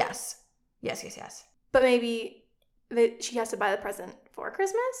Claus. Yes. But maybe she has to buy the present for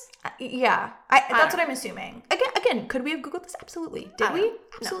Christmas? Yeah. That's what I'm assuming. Again, could we have Googled this? Absolutely. Did we?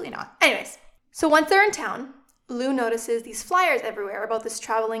 Absolutely not. Anyways, so once they're in town, Lou notices these flyers everywhere about this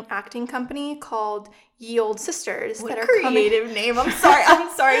traveling acting company called Ye Olde Sisters. What a creative name. I'm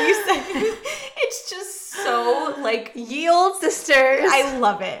sorry you said it. It's just so like Ye Olde Sisters. I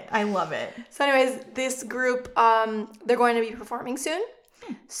love it. So anyways, this group, they're going to be performing soon.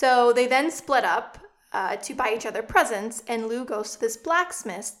 So they then split up to buy each other presents, and Lou goes to this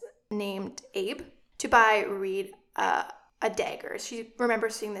blacksmith named Abe to buy Reed a dagger. She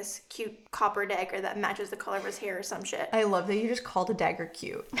remembers seeing this cute copper dagger that matches the color of his hair or some shit. I love that you just called a dagger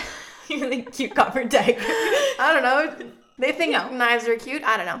cute. You think cute copper dagger. I don't know. They think knives are cute.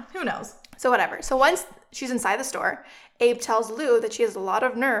 I don't know. Who knows? So whatever. So once she's inside the store, Abe tells Lou that she has a lot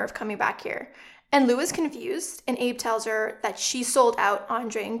of nerve coming back here. And Lou is confused, and Abe tells her that she sold out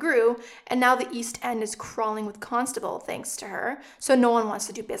Andre and Gru, and now the East End is crawling with Constable thanks to her, so no one wants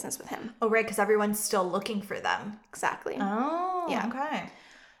to do business with him. Oh, right, because everyone's still looking for them. Exactly. Oh, yeah. Okay.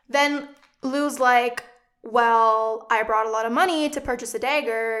 Then Lou's like, well, I brought a lot of money to purchase a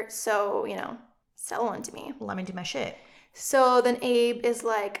dagger, so, sell one to me. Let me do my shit. So then Abe is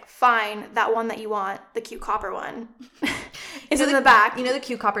like, fine, that one that you want, the cute copper one, is in the back. You know the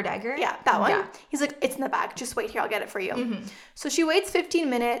cute copper dagger? Yeah, that one. Yeah. He's like, it's in the back. Just wait here. I'll get it for you. Mm-hmm. So she waits 15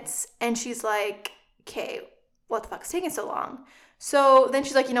 minutes and she's like, okay, what the fuck's taking so long? So then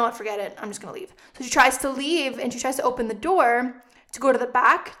she's like, you know what? Forget it. I'm just going to leave. So she tries to leave and she tries to open the door to go to the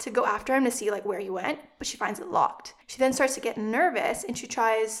back to go after him to see like where he went, but she finds it locked. She then starts to get nervous and she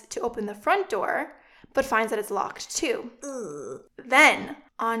tries to open the front door, but finds that it's locked too. Ugh. Then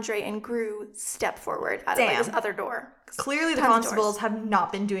Andre and Gru step forward out of like, this other door. Clearly the constables have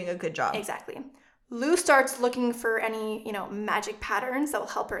not been doing a good job. Exactly. Lou starts looking for any, magic patterns that will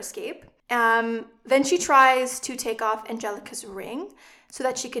help her escape. Then she tries to take off Angelica's ring so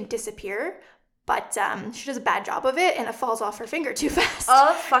that she can disappear, but she does a bad job of it and it falls off her finger too fast.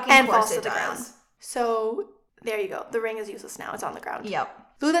 Oh, fucking and course falls it to the does. ground. So there you go. The ring is useless now. It's on the ground. Yep.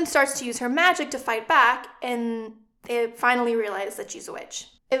 Lou then starts to use her magic to fight back, and they finally realize that she's a witch.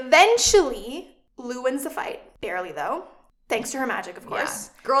 Eventually, Lou wins the fight. Barely, though. Thanks to her magic, of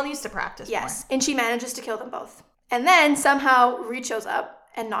course. Yeah. Girl needs to practice more. And she manages to kill them both. And then, somehow, Reed shows up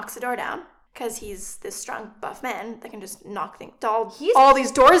and knocks the door down, because he's this strong, buff man that can just knock all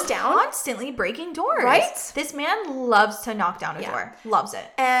these doors down. Constantly breaking doors. Right? This man loves to knock down a door. Loves it.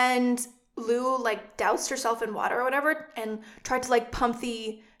 And Lou doused herself in water or whatever and tried to pump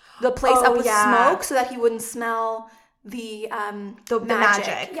the place up with smoke so that he wouldn't smell the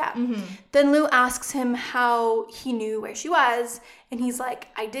magic. Yeah. Mm-hmm. Then Lou asks him how he knew where she was, and he's like,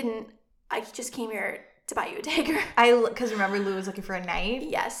 I didn't. I just came here to buy you a dagger. Because remember, Lou was looking for a knife.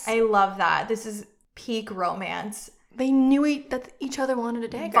 Yes. I love that. This is peak romance. They knew that each other wanted a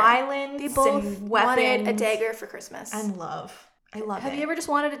dagger. Violence. They both and wanted a dagger for Christmas. And love. I love it. Have you ever just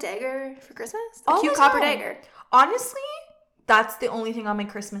wanted a dagger for Christmas? A cute copper dagger. Honestly, that's the only thing on my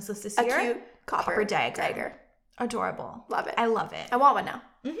Christmas list this year. A cute copper dagger. Adorable. Love it. I love it. I want one now.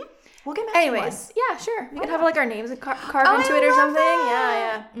 Mm-hmm. We'll get Anyways, yeah, sure. We can have our names carved into it or something.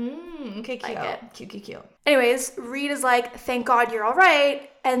 That. Yeah. Okay, cute. Like Cute. Anyways, Reed is like, thank God you're all right.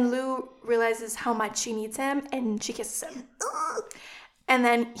 And Lou realizes how much she needs him and she kisses him. And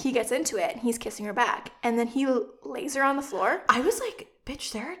then he gets into it and he's kissing her back. And then he lays her on the floor. I was like,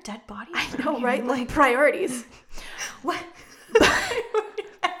 bitch, there are dead bodies. I know, right? Like priorities. What?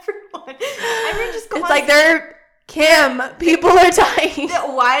 Everyone just goes. It's like they're Kim. People are dying.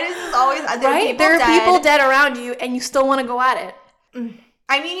 Why does this always? There are people dead around you, and you still want to go at it.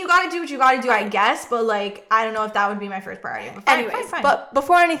 I mean, you got to do what you got to do, I guess. But I don't know if that would be my first priority. But anyways, but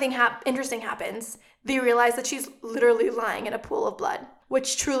before anything interesting happens, they realize that she's literally lying in a pool of blood,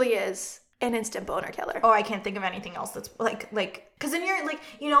 which truly is an instant boner killer. Oh, I can't think of anything else that's like, because then you're like,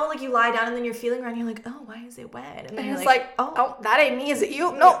 you know, like you lie down and then you're feeling around, you're like, oh, why is it wet? And then And you're it's like, oh, that ain't me, is it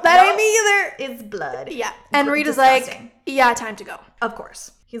you? No, that ain't me either. It's blood. Yeah. And Rita's Disgusting. like, yeah, time to go. Of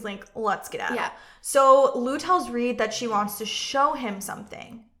course. He's like, let's get out. Yeah. So Lou tells Reed that she wants to show him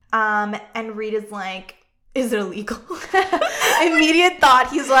something. And Reed is like, is it illegal? Immediate thought.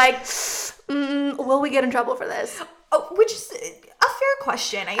 He's like, will we get in trouble for this? Oh, which is a fair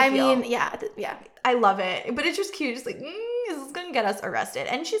question, I feel. mean, yeah. I love it. But it's just cute. Just like, is this going to get us arrested?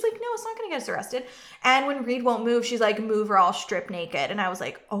 And she's like, no, it's not going to get us arrested. And when Reed won't move, she's like, move or I'll strip naked. And I was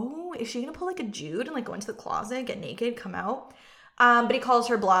like, oh, is she going to pull like a Jude and like go into the closet, get naked, come out? But he calls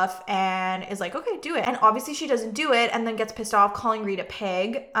her bluff and is like, okay, do it. And obviously she doesn't do it and then gets pissed off calling Reed a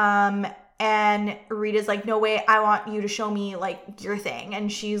pig. And Reed is like, no way, I want you to show me like your thing.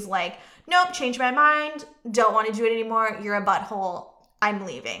 And she's like, nope, changed my mind. Don't want to do it anymore. You're a butthole. I'm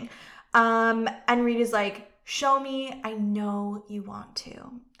leaving. And Reed is like, show me. I know you want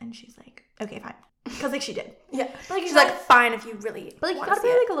to. And she's like, okay, fine. Because like she did. Yeah. But, like, she's like, fine if you really But like you want gotta to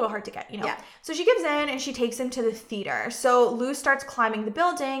be see like a little hard to get, you know? Yeah. So she gives in and she takes him to the theater. So Lou starts climbing the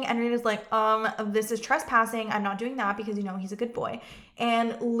building and Reed is like, this is trespassing. I'm not doing that because, you know, he's a good boy.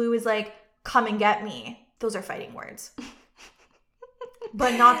 And Lou is like, come and get me. Those are fighting words.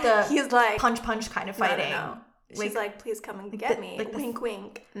 But not the He's like, punch kind of fighting. No. She's like, please come and get me. like the- wink,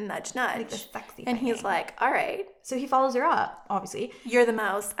 wink, nudge, nudge. Like the sexy and he's fighting. like, all right, So he follows her up, obviously. you're the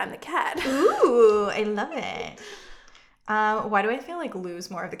mouse, I'm the cat. Ooh, I love it. Why do I feel like Lou's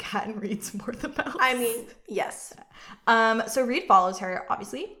more of the cat and Reed's more the mouse? I mean, yes. So Reed follows her,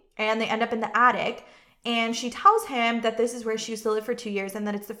 obviously, and they end up in the attic. And she tells him that this is where she used to live for 2 years and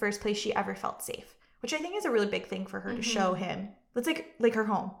that it's the first place she ever felt safe, which I think is a really big thing for her to show him. That's like her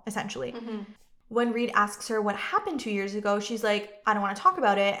home, essentially. When Reed asks her what happened 2 years ago, she's like, I don't want to talk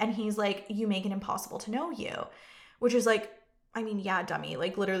about it. And he's like, you make it impossible to know you, which is like, I mean, yeah, dummy.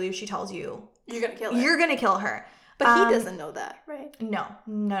 Like literally if she tells you, You're going to kill her. you're going to kill her. But he doesn't know that, right? No,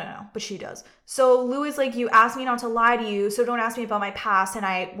 but she does. So Lou is like, you asked me not to lie to you, so don't ask me about my past and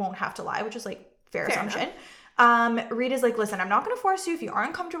I won't have to lie, which is like fair assumption. Reed is like, listen, I'm not going to force you. If you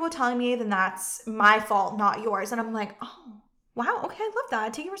aren't comfortable telling me, then that's my fault, not yours. And I'm like, oh, wow, okay, I love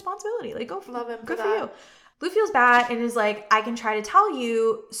that. Taking responsibility. Like, Love him for good for that. you. Lou feels bad and is like, I can try to tell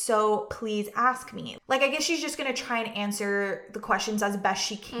you, so please ask me. Like, I guess she's just going to try and answer the questions as best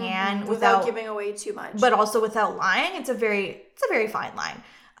she can Without giving away too much. but also without lying. It's a very fine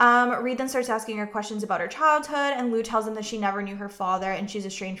line. Reed then starts asking her questions about her childhood, and Lou tells him that she never knew her father and she's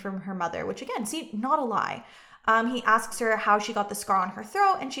estranged from her mother, which again, see, not a lie. He asks her how she got the scar on her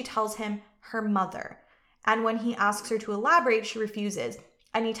throat, and she tells him her mother. And when he asks her to elaborate, she refuses.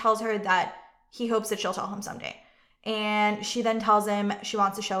 And he tells her that he hopes that she'll tell him someday. And she then tells him she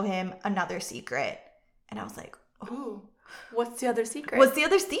wants to show him another secret. And I was like, oh, Ooh. What's the other secret? what's the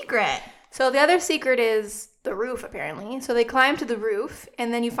other secret? So the other secret is the roof, apparently. So they climb to the roof,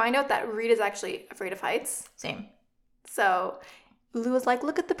 and then you find out that Reed is actually afraid of heights. Same. So Lou is like,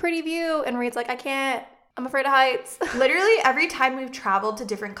 look at the pretty view. And Reed's like, I can't. I'm afraid of heights. Literally every time we've traveled to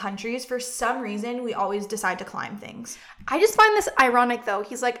different countries, for some reason, we always decide to climb things. I just find this ironic, though.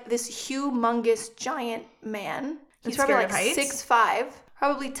 He's like this humongous giant man. He's probably scared like of heights? 6'5",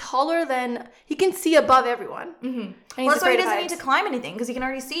 probably taller than... He can see above everyone. Mm-hmm. And Well, he's that's why he afraid of doesn't heights. need to climb anything, because he can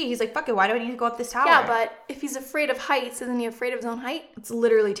already see. He's like, fuck it, why do I need to go up this tower? Yeah, but if he's afraid of heights, isn't he afraid of his own height? It's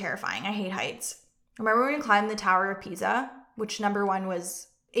literally terrifying. I hate heights. Remember when we climbed the Tower of Pisa, which number one was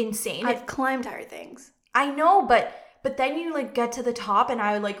insane? I've climbed higher things. I know, but then you like get to the top and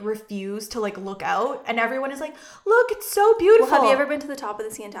I like refuse to like look out and everyone is like, look, it's so beautiful. Well, have you ever been to the top of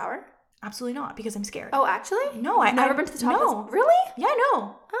the CN Tower? Absolutely not, because I'm scared. Oh, actually? No, I've never been to the top. No. Really? Yeah,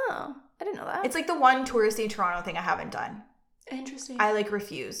 no. Oh, I didn't know that. It's like the one touristy Toronto thing I haven't done. Interesting. I like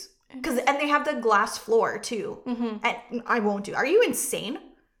refuse. And they have the glass floor too. Mm-hmm. And I won't do. Are you insane?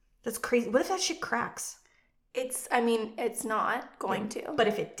 That's crazy. What if that shit cracks? It's not going to. But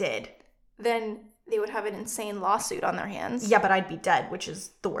if it did. Then they would have an insane lawsuit on their hands. Yeah, but I'd be dead, which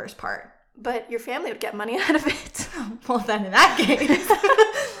is the worst part. But your family would get money out of it. Well, then in that case,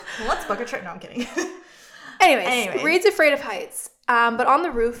 let's book a trip. No, I'm kidding. Anyways, Reed's afraid of heights. But on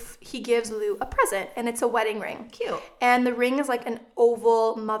the roof, he gives Lou a present, and it's a wedding ring. Cute. And the ring is like an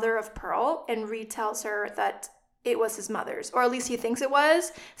oval mother of pearl, and Reed tells her that it was his mother's, or at least he thinks it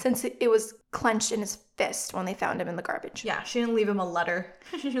was, since it was clenched in his fist when they found him in the garbage. Yeah, she didn't leave him a letter.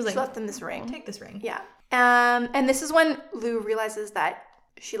 She was like, She left him this ring. take this ring. Yeah. And this is when Lou realizes that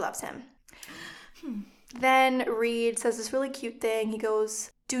she loves him. Then Reed says this really cute thing. He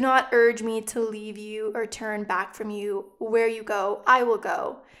goes, Do not urge me to leave you or turn back from you. Where you go, I will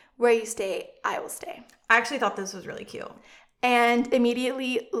go. Where you stay, I will stay. I actually thought this was really cute. And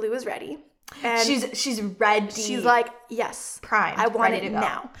immediately Lou is ready. And she's ready. She's like, yes, primed. I want it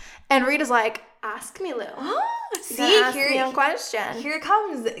now. And Rita's like, ask me, Lou. See, ask me a question. Here it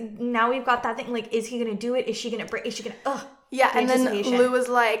comes. Now we've got that thing. Like, is he gonna do it? Is she gonna break? Is she gonna? Ugh. Yeah, and then Lou is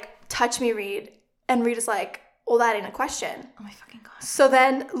like, touch me, Reed. And Reed is like, well, that ain't a question. Oh my fucking God. So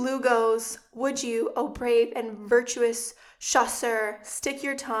then Lou goes, would you, oh brave and virtuous chasseur, stick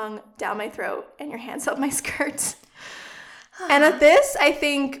your tongue down my throat and your hands up my skirt? And at this, I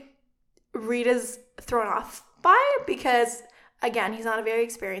think Rita's thrown off by it because, again, he's not a very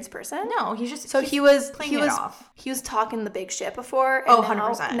experienced person. No, he's just he was off. He was talking the big shit before. And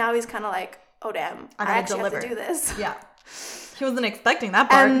 100%. Now he's kind of like, oh damn, I actually have to do this. Yeah. He wasn't expecting that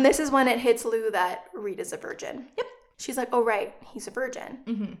part. And this is when it hits Lou that Rita's a virgin. Yep. She's like, oh, right, he's a virgin.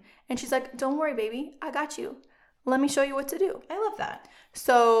 Mm-hmm. And she's like, don't worry, baby. I got you. Let me show you what to do. I love that.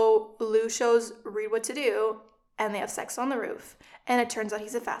 So Lou shows Reed what to do, and they have sex on the roof. And it turns out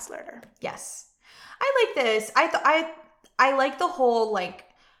he's a fast learner. Yes. I like this. I like the whole, like,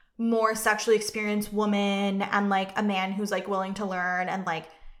 more sexually experienced woman and, like, a man who's, like, willing to learn and, like,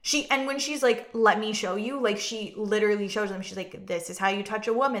 and when she's like, let me show you, like, she literally shows them. She's like, this is how you touch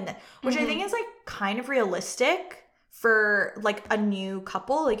a woman. Which I think is, like, kind of realistic for, like, a new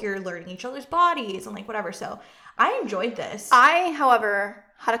couple. Like, you're learning each other's bodies and, like, whatever. So I enjoyed this. I, however,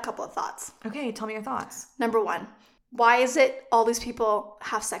 had a couple of thoughts. Okay, tell me your thoughts. Number one, why is it all these people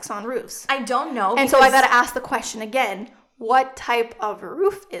have sex on roofs? I don't know. And so I got to ask the question again. What type of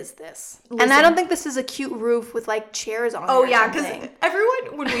roof is this? Listen, and I don't think this is a cute roof with like chairs on it. Oh yeah, because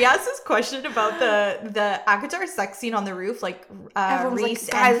everyone, when we asked this question about the ACOTAR sex scene on the roof, like Reese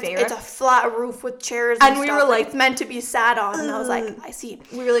like, guys, and Feyre, it's a flat roof with chairs, and we were like, it's meant to be sat on. And I was like, I see.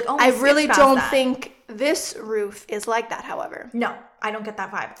 We were like, oh, I really don't think this roof is like that. However, no, I don't get that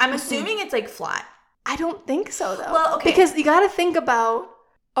vibe. I'm assuming it's like flat. I don't think so though. Well, okay, because you got to think about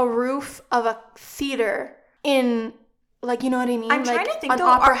a roof of a theater in. Like, you know what I mean? I'm like trying to think, an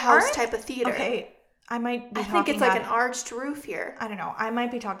opera house type of theater. Okay, I might be I think it's like an arched roof here. I don't know. I might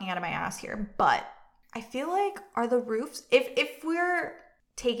be talking out of my ass here, but I feel like are the roofs, if we're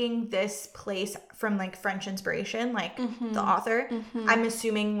taking this place from like French inspiration, like the author, I'm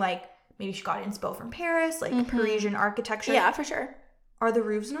assuming like maybe she got inspo from Paris, like Parisian architecture. Yeah, for sure. Are the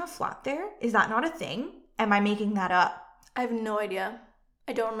roofs not flat there? Is that not a thing? Am I making that up? I have no idea.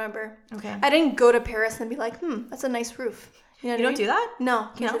 I don't remember. Okay. I didn't go to Paris and be like, that's a nice roof. You know what I mean? Do that? No.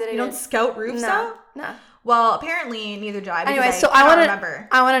 You don't scout roofs out? No. Well, apparently neither do I. Anyway, so I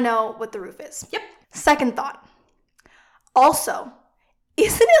want to know what the roof is. Yep. Second thought. Also,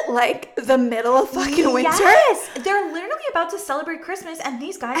 isn't it like the middle of fucking winter? Yes! They're literally about to celebrate Christmas and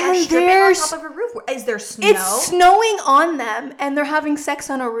these guys are stripping on top of a roof. Is there snow? It's snowing on them and they're having sex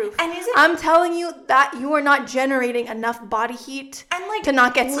on a roof. And I'm telling you that you are not generating enough body heat and like to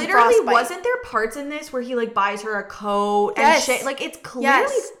not get some literally frostbite. Wasn't there parts in this where he like buys her a coat and shit? Like it's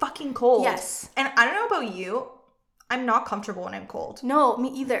clearly fucking cold. Yes. And I don't know about you. I'm not comfortable when I'm cold. No, me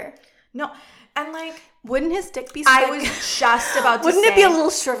either. No. And like, wouldn't his dick be? I was just about to wouldn't say. Wouldn't it be a little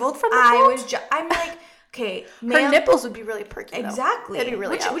shriveled from the cold? I'm like, okay. Her nipples would be really perky. Exactly. That'd be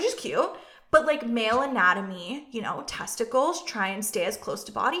really which is cute. But like male anatomy, you know, testicles try and stay as close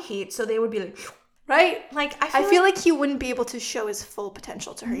to body heat, so they would be like, right. Like I feel like he wouldn't be able to show his full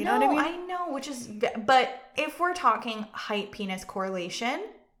potential to her. You know what I mean? I know. Which is, but if we're talking height penis correlation.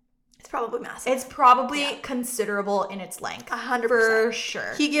 It's probably massive. It's probably considerable in its length. 100%. For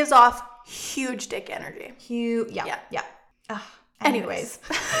sure. He gives off huge dick energy. Yeah. Anyways.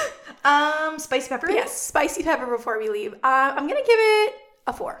 Spicy pepper? Yes, spicy pepper before we leave. I'm going to give it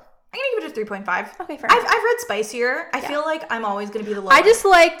a 4. I'm going to give it a 3.5. Okay, fair I've read spicier. I feel like I'm always going to be the lower. I just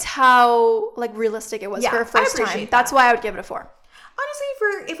liked how like realistic it was for a first time. That's why I would give it a 4.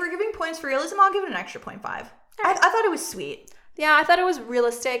 Honestly, if we're giving points for realism, I'll give it an extra 0.5. Right. I thought it was sweet. Yeah, I thought it was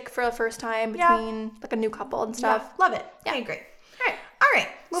realistic for the first time between like a new couple and stuff. Yeah, love it. Yeah. Okay, great. All right.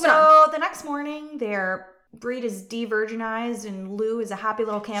 Moving on. So the next morning, their breed is de-virginized and Lou is a happy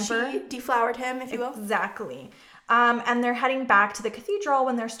little camper. She deflowered him, if you will. Exactly. And they're heading back to the cathedral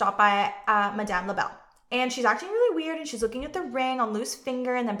when they're stopped by Madame Labelle. And she's acting really weird and she's looking at the ring on Lou's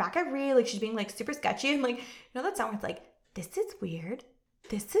finger and then back at Rhea, like she's being like super sketchy and like, you know that sound where it's like, this is weird.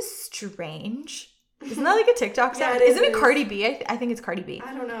 This is strange. Isn't that like a TikTok sound? Yeah, Isn't it Cardi B? I think it's Cardi B.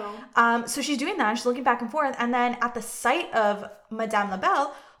 I don't know. So she's doing that and she's looking back and forth. And then at the sight of Madame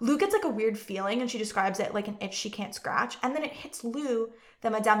Labelle, Lou gets like a weird feeling and she describes it like an itch she can't scratch. And then it hits Lou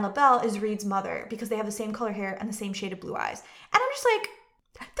that Madame Labelle is Reed's mother because they have the same color hair and the same shade of blue eyes. And I'm just like,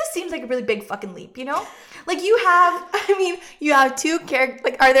 this seems like a really big fucking leap, you know? Like, you have... I mean, you have two characters.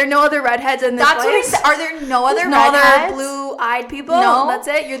 Like, are there no other redheads in this That's place? what I said. Are there no other no redheads? other blue-eyed people? No. That's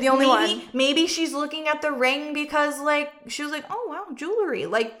it? You're the only one. Maybe she's looking at the ring because, like, she was like, oh, wow, jewelry.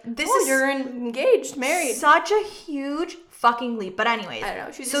 Like, this is... You're engaged, married. Such a huge fucking leap. But anyways. I don't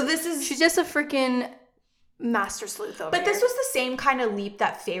know. She's just a freaking... master sleuth over But here. this was the same kind of leap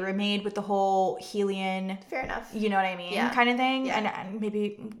that Feyre made with the whole Helion. Fair enough. You know what I mean? Yeah. Kind of thing. Yeah. And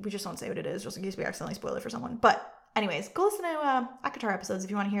maybe we just don't say what it is, just in case we accidentally spoil it for someone. But anyways, go listen to ACOTAR episodes if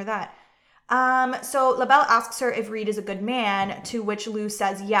you want to hear that. So LaBelle asks her if Reed is a good man, to which Lou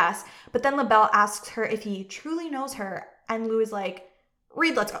says yes. But then LaBelle asks her if he truly knows her. And Lou is like,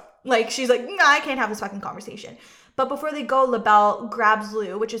 Reed, let's go. Like, she's like, nah, I can't have this fucking conversation. But before they go, LaBelle grabs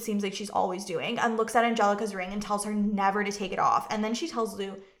Lou, which it seems like she's always doing, and looks at Angelica's ring and tells her never to take it off. And then she tells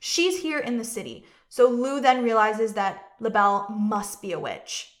Lou she's here in the city. So Lou then realizes that LaBelle must be a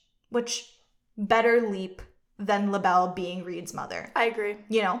witch, which better leap than LaBelle being Reed's mother. I agree.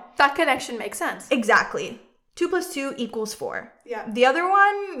 You know? That connection makes sense. Exactly. 2 + 2 = 4. Yeah. The other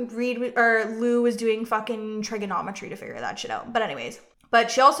one, Lou was doing fucking trigonometry to figure that shit out. But anyways. But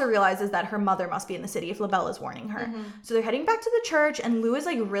she also realizes that her mother must be in the city if LaBelle is warning her. Mm-hmm. So they're heading back to the church, and Lou is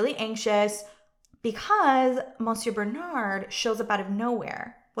like really anxious because Monsieur Bernard shows up out of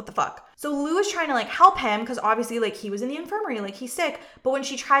nowhere. What the fuck? So Lou is trying to like help him because obviously like he was in the infirmary, like he's sick. But when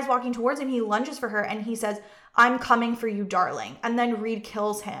she tries walking towards him, he lunges for her and he says, I'm coming for you, darling. And then Reed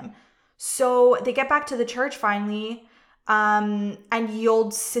kills him. So they get back to the church finally. And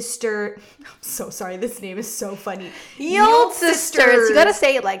Ye Sister, I'm so sorry, this name is so funny. Ye Sisters, you gotta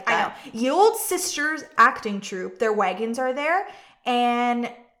say it like that. I know. Ye Sisters acting troupe, their wagons are there, and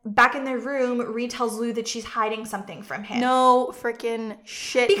back in their room, Reed tells Lou that she's hiding something from him. No freaking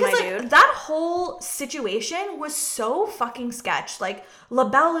shit, because, my like, dude. That whole situation was so fucking sketch. Like,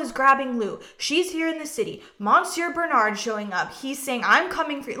 LaBelle is grabbing Lou. She's here in the city. Monsieur Bernard showing up. He's saying, I'm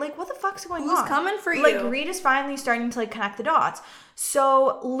coming for you. Like, what the fuck's going on? Who's coming for you? Like, Reed is finally starting to, like, connect the dots.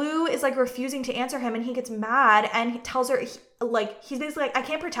 So Lou is, like, refusing to answer him, and he gets mad, and he tells her, he's basically like, I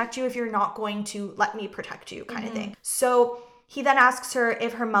can't protect you if you're not going to let me protect you, kind of thing. So he then asks her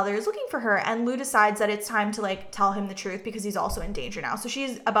if her mother is looking for her, and Lou decides that it's time to, like, tell him the truth because he's also in danger now. So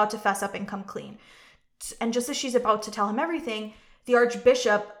she's about to fess up and come clean. And just as she's about to tell him everything, the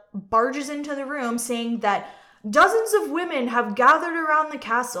Archbishop barges into the room saying that dozens of women have gathered around the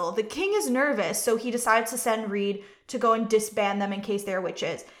castle. The king is nervous, so he decides to send Reed to go and disband them in case they're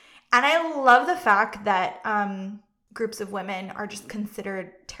witches. And I love the fact that groups of women are just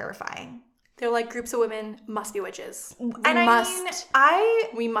considered terrifying. They're like, groups of women must be witches. We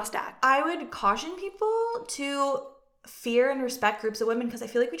must act. I would caution people to fear and respect groups of women because I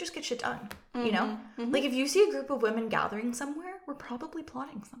feel like we just get shit done, you know? Mm-hmm. Like, if you see a group of women gathering somewhere, we're probably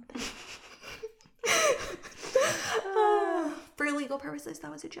plotting something. For legal purposes,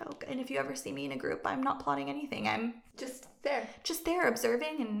 that was a joke. And if you ever see me in a group, I'm not plotting anything. I'm just there. Just there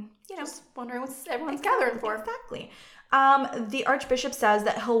observing and, you know. Just wondering what everyone's gathering for. Exactly. The Archbishop says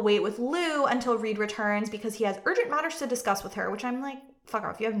that he'll wait with Lou until Reed returns because he has urgent matters to discuss with her, which I'm like, fuck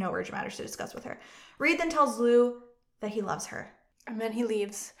off. You have no urgent matters to discuss with her. Reed then tells Lou that he loves her. And then he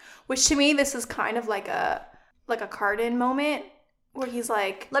leaves. Which to me, this is kind of like a Cardan moment where he's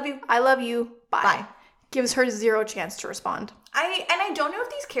like, love you. I love you. Bye. Bye. Gives her zero chance to respond. I don't know if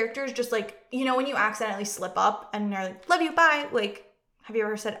these characters just like, you know, when you accidentally slip up and they're like, love you, bye. Like, have you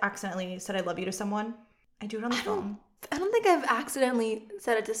ever accidentally said I love you to someone? I do it on the phone. I don't think I've accidentally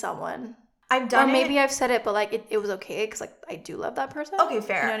said it to someone. I've done it. Or maybe I've said it, but like it was okay because like I do love that person. Okay,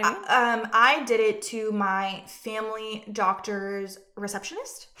 fair. You know what I mean? I did it to my family doctor's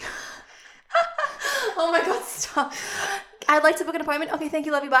receptionist. Oh my god, stop. I'd like to book an appointment. Okay, thank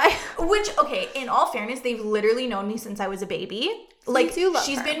you, love you, bye. Which, okay, in all fairness, they've literally known me since I was a baby. Like,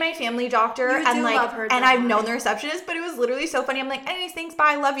 she's been my family doctor, and like, love her, and I've known the receptionist, but it was literally so funny. I'm like, anyways, thanks,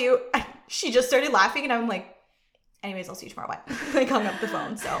 bye, love you. She just started laughing, and I'm like, anyways, I'll see you tomorrow, bye. Like, hung up the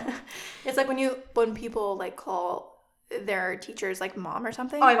phone. So it's like when people like call their teachers like mom or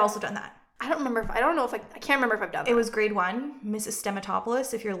something. Oh, I've also done that. I can't remember if I've done that. It was grade 1, Mrs.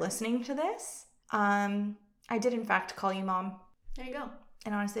 Stematopoulos, if you're listening to this. I did, in fact, call you mom. There you go.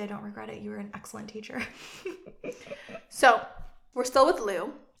 And honestly, I don't regret it. You were an excellent teacher. So, we're still with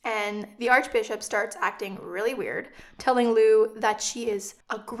Lou, and the Archbishop starts acting really weird, telling Lou that she is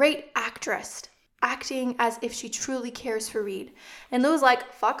a great actress, acting as if she truly cares for Reed. And Lou's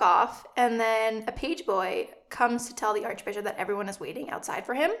like, fuck off. And then a page boy comes to tell the Archbishop that everyone is waiting outside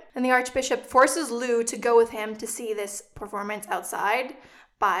for him. And the Archbishop forces Lou to go with him to see this performance outside.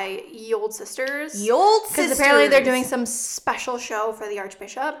 by Ye Old Sisters. Ye Old Sisters. Because apparently they're doing some special show for the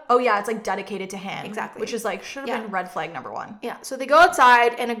Archbishop. Oh, yeah, it's like dedicated to him. Exactly. Which is like, should have been red flag number 1. Yeah, so they go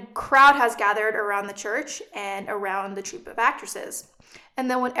outside and a crowd has gathered around the church and around the troupe of actresses. And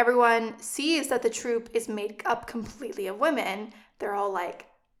then when everyone sees that the troupe is made up completely of women, they're all like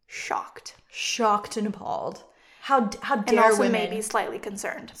shocked. Shocked and appalled. How dare and also women. maybe slightly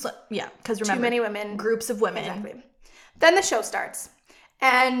concerned. So, yeah, because remember. Too many women. Groups of women. Exactly. Then the show starts.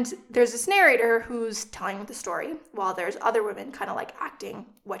 And there's this narrator who's telling the story while there's other women kind of like acting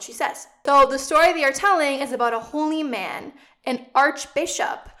what she says. So the story they are telling is about a holy man, an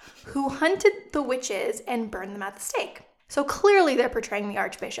archbishop, who hunted the witches and burned them at the stake. So clearly they're portraying the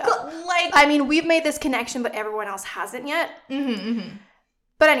archbishop. I mean, we've made this connection, but everyone else hasn't yet.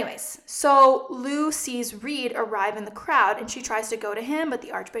 But anyways, so Lou sees Reed arrive in the crowd and she tries to go to him, but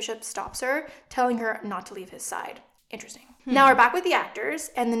the archbishop stops her, telling her not to leave his side. Interesting. Now we're back with the actors,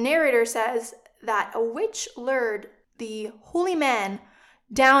 and the narrator says that a witch lured the holy man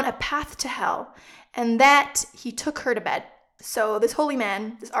down a path to hell, and that he took her to bed. So this holy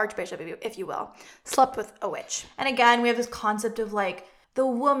man, this archbishop, if you will, slept with a witch. And again, we have this concept of like the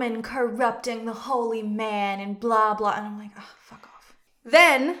woman corrupting the holy man and blah, blah. And I'm like, oh, fuck off.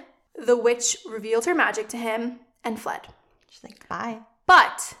 Then the witch revealed her magic to him and fled. She's like, bye.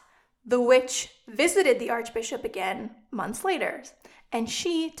 But the witch visited the archbishop again months later, and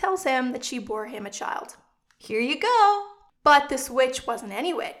she tells him that she bore him a child. Here you go. But this witch wasn't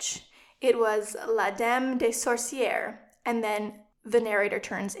any witch. It was La Dame des Sorcières. And then the narrator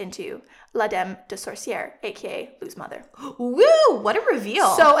turns into La Dame des Sorcières, aka Lou's mother. Woo! What a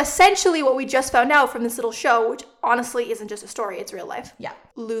reveal. So essentially what we just found out from this little show, which honestly isn't just a story, it's real life. Yeah.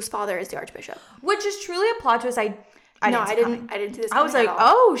 Lou's father is the archbishop. Which is truly a plot twist I didn't see this. I was like,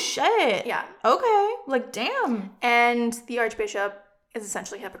 oh shit. Yeah. Okay. Like, damn. And the archbishop is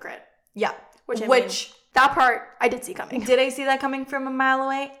essentially a hypocrite. Yeah. Which that part I did see coming. Did I see that coming from a mile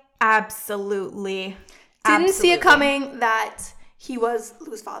away? Absolutely. Didn't see it coming that he was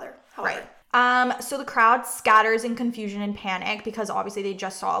Lou's father, however. Right. So the crowd scatters in confusion and panic because obviously they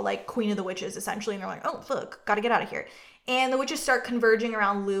just saw like Queen of the Witches essentially, and they're like, oh, look, gotta get out of here. And the witches start converging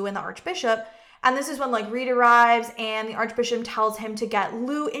around Lou and the archbishop. And this is when like Reed arrives and the archbishop tells him to get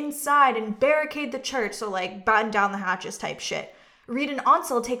Lou inside and barricade the church. So like batten down the hatches type shit. Reed and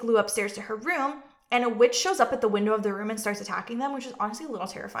Ansel take Lou upstairs to her room. And a witch shows up at the window of the room and starts attacking them, which is honestly a little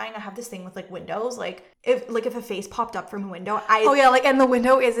terrifying. I have this thing with like windows, like if a face popped up from a window, and the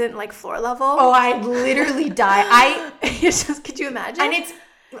window isn't like floor level. Oh, I'd literally die. It's just, could you imagine? And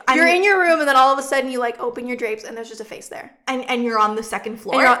you're in your room and then all of a sudden you like open your drapes and there's just a face there. And you're on the second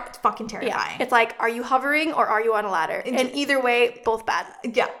floor. It's fucking terrifying. Yeah. It's like, are you hovering or are you on a ladder? And either way, both bad.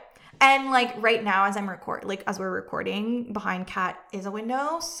 Yeah. And like right now as we're recording, behind Kat is a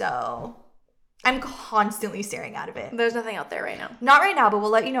window, so I'm constantly staring out of it. There's nothing out there right now. Not right now, but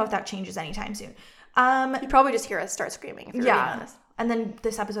we'll let you know if that changes anytime soon. You'd probably just hear us start screaming if you're being honest. And then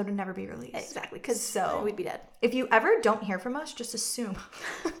this episode would never be released. Exactly, because we'd be dead. If you ever don't hear from us, just assume.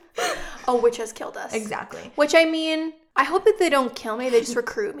 A witch has killed us. Exactly. Which, I mean, I hope that they don't kill me. They just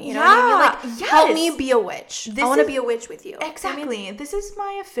recruit me. You know what I mean? Like, help me be a witch. I want to be a witch with you. Exactly. You know I mean? This is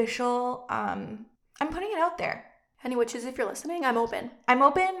my official, I'm putting it out there. Any witches, if you're listening, I'm open. I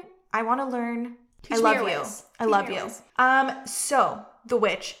want to learn. I love you. I love you. So the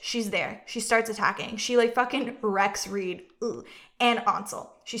witch, she's there. She starts attacking. She like fucking wrecks Reed and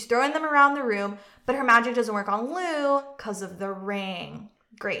Ansel. She's throwing them around the room, but her magic doesn't work on Lou because of the ring.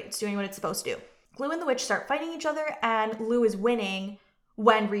 Great. It's doing what it's supposed to do. Lou and the witch start fighting each other, and Lou is winning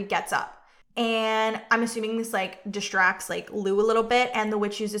when Reed gets up. And I'm assuming this like distracts like Lou a little bit, and the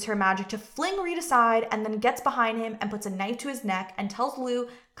witch uses her magic to fling Reed aside and then gets behind him and puts a knife to his neck and tells Lou,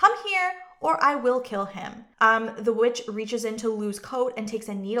 come here or I will kill him. The witch reaches into Lou's coat and takes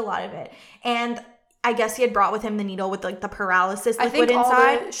a needle out of it. And I guess he had brought with him the needle with like the paralysis liquid inside.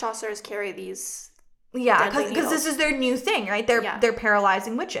 I think all the chasseurs carry these. Yeah, because this is their new thing, right? They're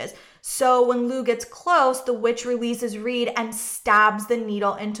paralyzing witches. So when Lou gets close, the witch releases Reed and stabs the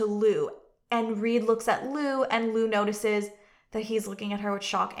needle into Lou. And Reed looks at Lou, and Lou notices that he's looking at her with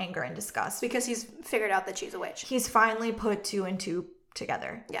shock, anger, and disgust. Because he's figured out that she's a witch. He's finally put two and two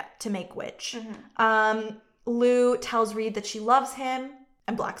together to make witch. Mm-hmm. Lou tells Reed that she loves him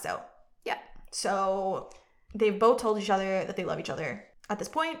and blacks out. Yeah. So they've both told each other that they love each other at this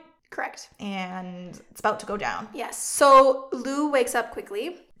point. Correct. And it's about to go down. Yes. So Lou wakes up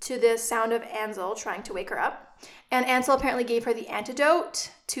quickly to the sound of Ansel trying to wake her up. And Ansel apparently gave her the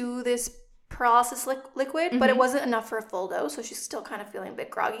antidote to this paralysis liquid, but it wasn't enough for a full dose, so she's still kind of feeling a bit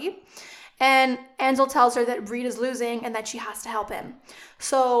groggy. And Ansel tells her that Reed is losing and that she has to help him.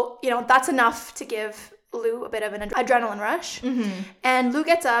 So, that's enough to give Lou a bit of an adrenaline rush. And Lou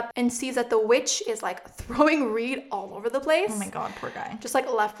gets up and sees that the witch is like throwing Reed all over the place. Oh my God, poor guy. Just like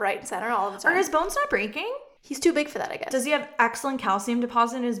left, right, and center all of the time. Are his bones not breaking? He's too big for that, I guess. Does he have excellent calcium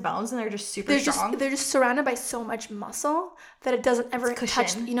deposit in his bones and they're just super strong? They're just surrounded by so much muscle that it doesn't ever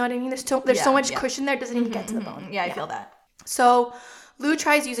touch. You know what I mean? There's so much cushion there, it doesn't even get to the bone. Yeah, I feel that. So Lou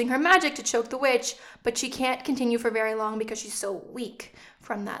tries using her magic to choke the witch, but she can't continue for very long because she's so weak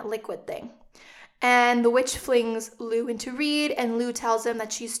from that liquid thing. And the witch flings Lou into Reed, and Lou tells him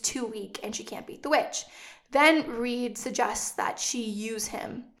that she's too weak and she can't beat the witch. Then Reed suggests that she use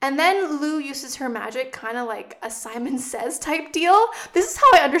him. And then Lou uses her magic kind of like a Simon Says type deal. This is how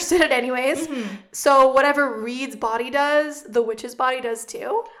I understood it anyways. So whatever Reed's body does, the witch's body does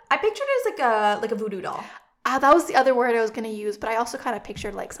too. I pictured it as like a voodoo doll. That was the other word I was going to use, but I also kind of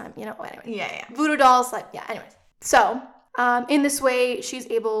pictured like Simon, anyway. Yeah. Voodoo dolls, anyways. So in this way, she's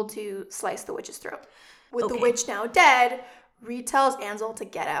able to slice the witch's throat. With the witch now dead, Reed tells Ansel to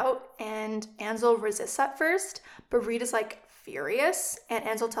get out, and Ansel resists at first, but Reed is like furious, and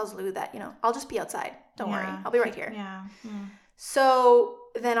Ansel tells Lou that, I'll just be outside. Don't worry. I'll be right here. Yeah. So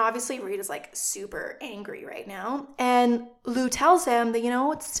then obviously Reed is like super angry right now, and Lou tells him that,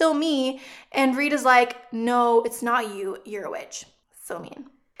 it's still me, and Reed is like, no, it's not you. You're a witch. So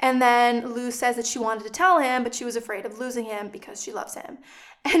mean. And then Lou says that she wanted to tell him, but she was afraid of losing him because she loves him.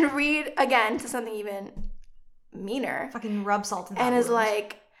 And Reed, again, to something even meaner. Fucking rub salt in that and is wound.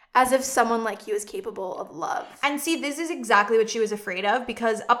 like, as if someone like you is capable of love. And see, this is exactly what she was afraid of,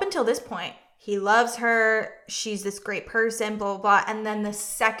 because up until this point, he loves her, she's this great person, blah, blah, blah. And then the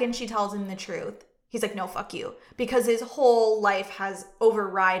second she tells him the truth, he's like, no, fuck you. Because his whole life has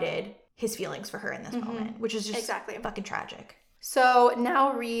overridden his feelings for her in this moment, which is just fucking tragic. So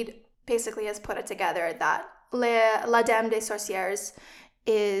now Reed basically has put it together that La Dame des Sorcières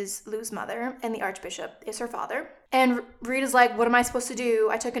is Lou's mother and the Archbishop is her father. And Reed is like, what am I supposed to do?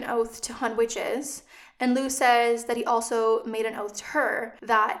 I took an oath to hunt witches. And Lou says that he also made an oath to her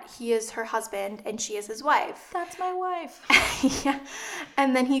that he is her husband and she is his wife. That's my wife. Yeah.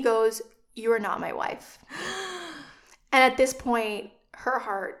 And then he goes, you are not my wife. And at this point, her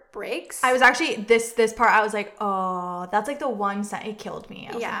heart breaks. I was actually, this part, I was like, oh, that's like the one sentence, it killed me.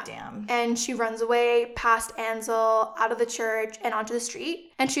 I was like, damn. And she runs away past Ansel, out of the church, and onto the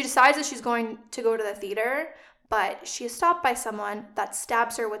street. And she decides that she's going to go to the theater, but she is stopped by someone that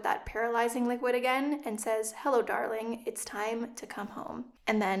stabs her with that paralyzing liquid again and says, hello, darling, it's time to come home.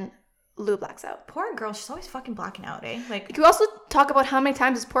 And then Lou blacks out. Poor girl, she's always fucking blacking out, eh? Like, can we also talk about how many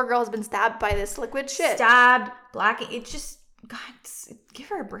times this poor girl has been stabbed by this liquid shit? Stabbed, blacking, it's just... God, give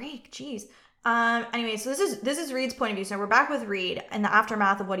her a break. Jeez. Anyway, so this is Reed's point of view. So we're back with Reed in the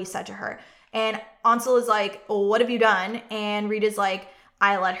aftermath of what he said to her. And Ansel is like, oh, what have you done? And Reed is like,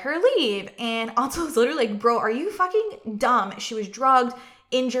 I let her leave. And Ansel is literally like, bro, are you fucking dumb? She was drugged,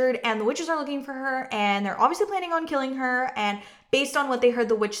 injured, and the witches are looking for her. And they're obviously planning on killing her. And based on what they heard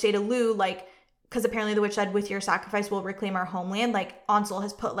the witch say to Lou, like, because apparently the witch said, with your sacrifice, we'll reclaim our homeland. Like, Ansel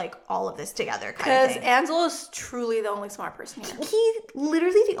has put, like, all of this together kind of thing. Because Ansel is truly the only smart person here. He's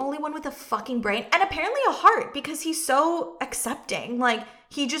literally the only one with a fucking brain. And apparently a heart, because he's so accepting. Like,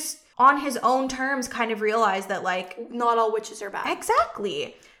 he just, on his own terms, kind of realized that, like... not all witches are bad.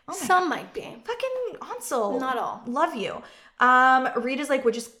 Exactly. Oh Some might be. Fucking Ansel. Not all. Love you. Reed is like,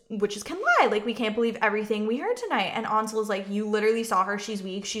 witches can lie. Like, we can't believe everything we heard tonight. And Ansel is like, you literally saw her. She's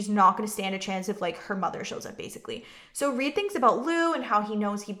weak. She's not going to stand a chance if, like, her mother shows up, basically. So Reed thinks about Lou and how he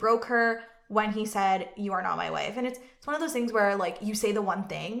knows he broke her when he said, you are not my wife. And it's one of those things where, like, you say the one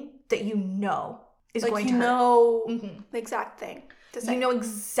thing that you know is like going to hurt. Like, you know the exact thing to say. You know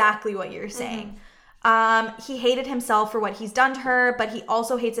exactly what you're saying. He hated himself for what he's done to her, but he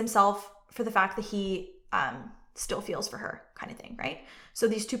also hates himself for the fact that he still feels for her, kind of thing, right? So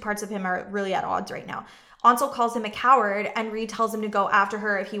these two parts of him are really at odds right now. Ansel calls him a coward, and Reed tells him to go after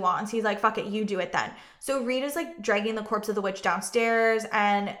her if he wants. He's like, fuck it, you do it then. So Reed is like dragging the corpse of the witch downstairs,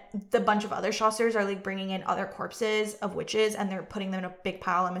 and the bunch of other Chaucers are like bringing in other corpses of witches, and they're putting them in a big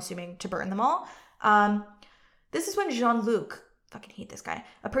pile, I'm assuming, to burn them all. This is when Jean-Luc, fucking hate this guy,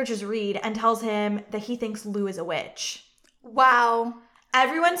 approaches Reed and tells him that he thinks Lou is a witch. Wow.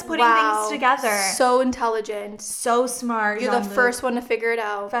 Everyone's putting things together. So intelligent. So smart. You're the first one to figure it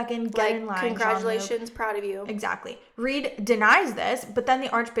out. Fucking get in line. Congratulations. Proud of you. Exactly. Reed denies this, but then the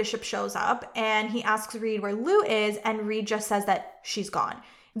Archbishop shows up and he asks Reed where Lou is, and Reed just says that she's gone.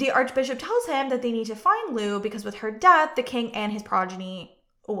 The Archbishop tells him that they need to find Lou because with her death, the king and his progeny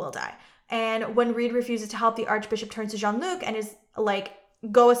will die. And when Reed refuses to help, the Archbishop turns to Jean-Luc and is like,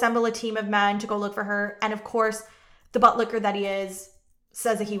 go assemble a team of men to go look for her. And of course, the butt licker that he is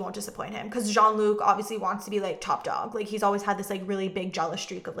says that he won't disappoint him because Jean-Luc obviously wants to be like top dog. Like he's always had this like really big jealous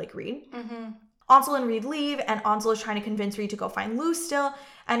streak of like Reed. Ansel and Reed leave, and Ansel is trying to convince Reed to go find Lou still.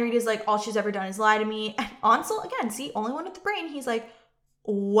 And Reed is like, all she's ever done is lie to me. And Ansel, again, see, only one with the brain. He's like,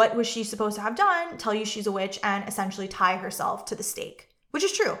 what was she supposed to have done? Tell you she's a witch and essentially tie herself to the stake, which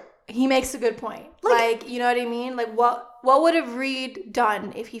is true. He makes a good point. Like, you know what I mean? Like, what would have Reed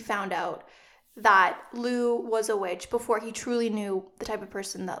done if he found out that Lou was a witch before he truly knew the type of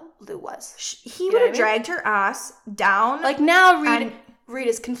person that Lou was? He would have dragged her ass down. Like, now Reed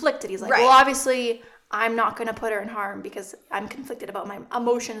is conflicted. He's like, well, obviously, I'm not going to put her in harm because I'm conflicted about my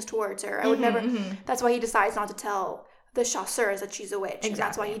emotions towards her. I would never. That's why he decides not to tell the chasseurs that she's a witch. Exactly. And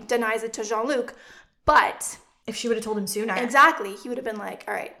that's why he denies it to Jean-Luc. But if she would have told him sooner. Exactly. He would have been like,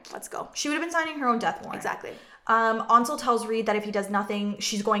 all right, let's go. She would have been signing her own death warrant. Exactly. Ansel tells Reed that if he does nothing,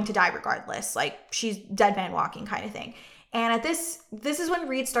 she's going to die regardless. Like, she's dead man walking kind of thing. And this is when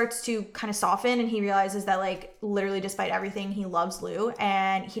Reed starts to kind of soften and he realizes that, like, literally despite everything, he loves Lou.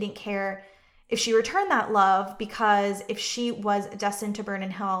 And he didn't care if she returned that love because if she was destined to burn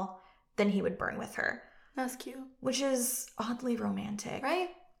in hell, then he would burn with her. That's cute. Which is oddly romantic. Right?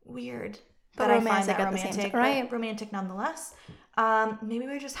 Weird. But I romantic find that at the same romantic, time, right? But romantic nonetheless. Maybe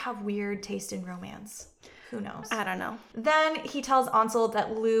we just have weird taste in romance. Who knows? I don't know. Then he tells Ansel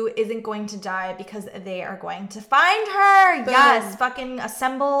that Lou isn't going to die because they are going to find her. Boom. Yes, fucking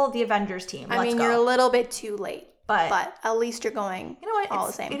assemble the Avengers team. Let's go. You're a little bit too late. But at least you're going all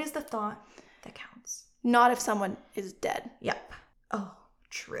the same. It is the thought that counts. Not if someone is dead. Yep. Oh,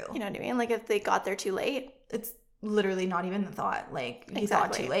 true. You know what I mean? Like if they got there too late. It's literally not even the thought. Like you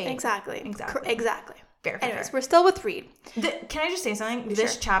thought too late. Exactly. Fair. Anyways, we're still with Reed. Can I just say something?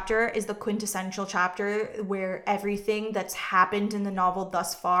 This chapter is the quintessential chapter where everything that's happened in the novel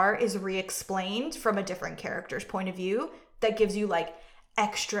thus far is re-explained from a different character's point of view that gives you like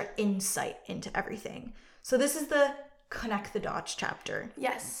extra insight into everything. So this is the connect the dots chapter.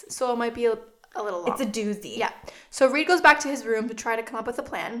 Yes. So it might be a little long. It's a doozy. Yeah. So Reed goes back to his room to try to come up with a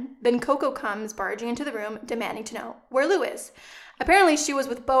plan. Then Coco comes barging into the room, demanding to know where Lou is. Apparently, she was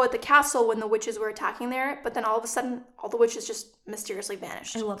with Beau at the castle when the witches were attacking there, but then all of a sudden, all the witches just mysteriously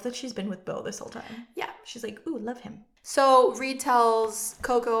vanished. I love that she's been with Beau this whole time. Yeah. She's like, ooh, love him. So Reed tells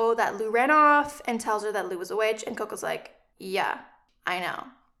Coco that Lou ran off and tells her that Lou was a witch, and Coco's like, yeah, I know.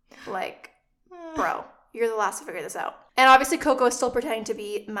 Like, bro, you're the last to figure this out. And obviously, Coco is still pretending to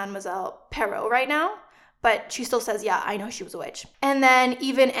be Mademoiselle Perrault right now. But she still says, yeah, I know she was a witch. And then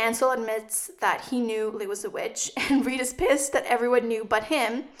even Ansel admits that he knew Lou was a witch. And Reed is pissed that everyone knew but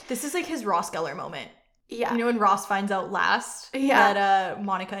him. This is like his Ross Geller moment. Yeah. You know when Ross finds out last that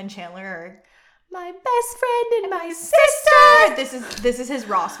Monica and Chandler are my best friend and my sister. This is his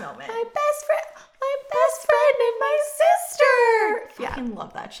Ross moment. My best friend and my sister. I fucking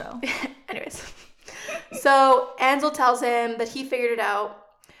love that show. Anyways. So Ansel tells him that he figured it out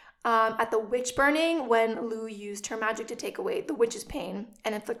at the witch burning when Lou used her magic to take away the witch's pain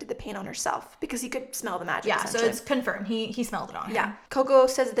and inflicted the pain on herself because he could smell the magic. Yeah, so it's confirmed. He smelled it on her. Yeah. Coco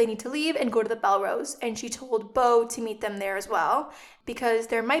says that they need to leave and go to the Belrose, and she told Beau to meet them there as well because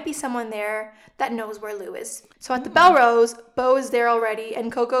there might be someone there that knows where Lou is. So at the Belrose, Beau is there already,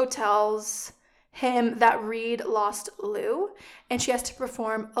 and Coco tells him that Reed lost Lou, and she has to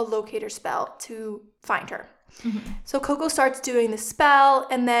perform a locator spell to find her. Mm-hmm. So Coco starts doing the spell,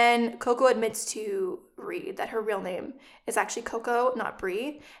 and then Coco admits to Reed that her real name is actually Coco, not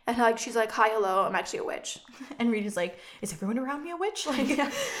Bree. And she's like, hi, hello, I'm actually a witch. And Reed is like, is everyone around me a witch?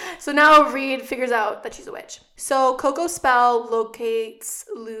 So now Reed figures out that she's a witch. So Coco's spell locates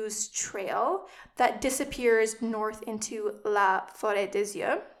Lou's trail that disappears north into La Forêt des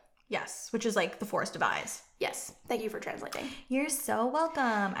Yeux. Yes, which is like the Forest of Eyes. Yes, thank you for translating. You're so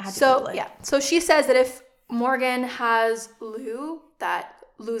welcome. I had to Google it. Yeah, so she says that if Morgan has Lou, that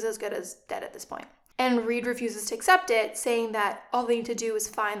Lou's as good as dead at this point. And Reed refuses to accept it, saying that all they need to do is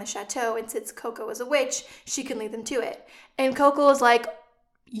find the chateau, and since Coco is a witch, she can lead them to it. And Coco is like,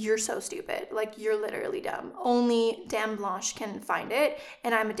 you're so stupid. Like, you're literally dumb. Only Dame Blanche can find it,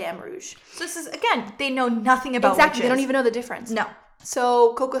 and I'm a Dame Rouge. So this is, again, they know nothing about Exactly, witches. They don't even know the difference. No.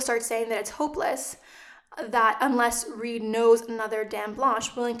 So Coco starts saying that it's hopeless, that unless Reed knows another Dame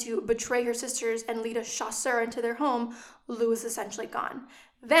Blanche willing to betray her sisters and lead a chasseur into their home, Lou is essentially gone.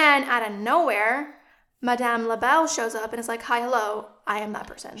 Then, out of nowhere, Madame Labelle shows up and is like, hi, hello, I am that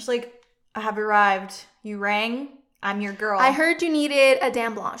person. She's like, I have arrived. You rang? I'm your girl. I heard you needed a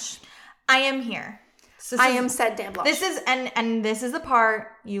Dame Blanche. I am here. I am said Dame Blanche. This is and this is the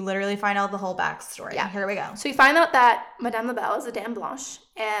part you literally find out the whole backstory. Yeah. Here we go. So you find out that Madame Labelle is a Dame Blanche,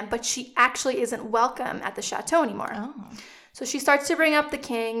 but she actually isn't welcome at the chateau anymore. Oh. So she starts to bring up the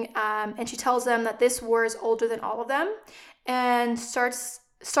king, and she tells them that this war is older than all of them, and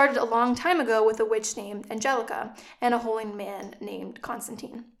started a long time ago with a witch named Angelica and a holy man named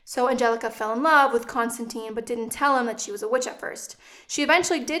Constantine. So Angelica fell in love with Constantine, but didn't tell him that she was a witch at first. She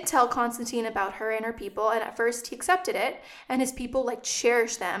eventually did tell Constantine about her and her people, and at first he accepted it, and his people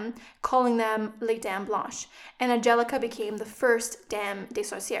cherished them, calling them Les Dames Blanches. And Angelica became the first Dame des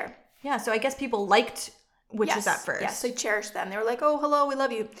Sorcières. Yeah, so I guess people liked witches at first. Yes, they cherished them. They were like, oh, hello, we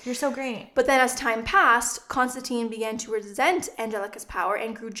love you. You're so great. But then as time passed, Constantine began to resent Angelica's power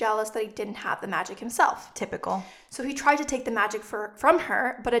and grew jealous that he didn't have the magic himself. Typical. So he tried to take the magic from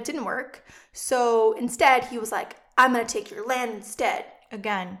her, but it didn't work. So instead, he was like, I'm going to take your land instead.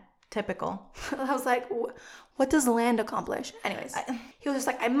 Again, typical. I was like, what does land accomplish? Anyways, he was just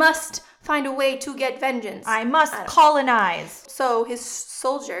like, I must find a way to get vengeance. I must colonize. So his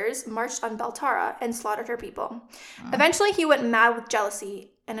soldiers marched on Beltara and slaughtered her people. Eventually, he went mad with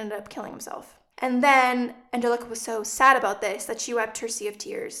jealousy and ended up killing himself. And then Angelica was so sad about this that she wept her sea of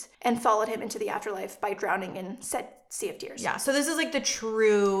tears and followed him into the afterlife by drowning in said sea of tears. Yeah, so this is the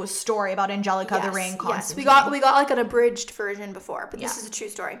true story about Angelica the Rain Constantine. Yes, we got an abridged version before, but this is a true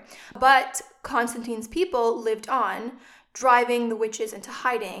story. But Constantine's people lived on, driving the witches into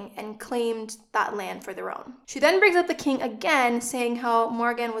hiding, and claimed that land for their own. She then brings up the king again, saying how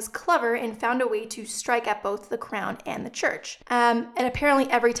Morgan was clever and found a way to strike at both the crown and the church. And apparently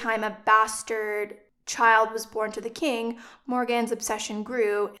every time a bastard child was born to the king, Morgan's obsession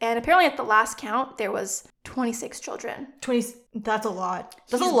grew, and apparently at the last count, there was 26 children. That's a lot.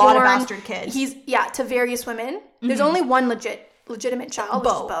 That's He's a lot born, of bastard kids. To various women. Mm-hmm. There's only one legitimate child,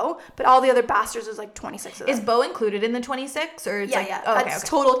 which is Beau, but all the other bastards, there's 26 of them. Is Beau included in the 26? Or it's that's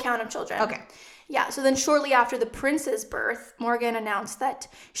total count of children. Okay. Yeah, so then shortly after the prince's birth, Morgan announced that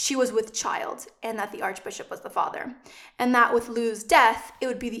she was with child and that the archbishop was the father. And that with Lou's death, it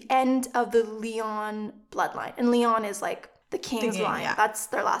would be the end of the Leon bloodline. And Leon is the king's line. Yeah. That's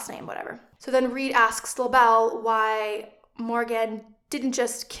their last name, whatever. So then Reed asks Labelle why Morgan didn't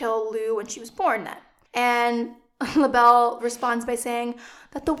just kill Lou when she was born then. And Labelle responds by saying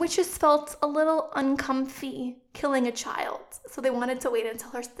that the witches felt a little uncomfy killing a child, so they wanted to wait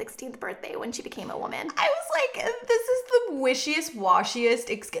until her 16th birthday when she became a woman. I was like, this is the wishiest, washiest,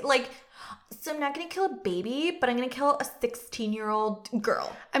 so I'm not going to kill a baby, but I'm going to kill a 16-year-old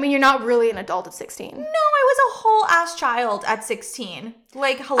girl. I mean, you're not really an adult at 16. No, I was a whole-ass child at 16.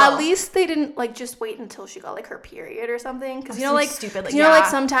 Hello. At least they didn't, just wait until she got, her period or something. Because, stupid.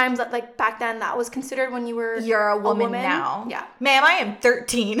 Sometimes, back then, that was considered when you're a woman now. Yeah. Ma'am, I am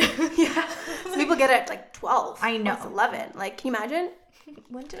 13. Yeah. Some people get it at, 12. I know. 11. Can you imagine?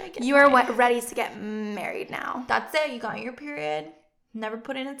 When did I get You are ready to get married now. That's it. You got your period. Never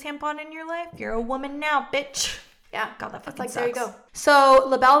put in a tampon in your life. You're a woman now, bitch. Yeah. God, that fucking sucks. There you go. So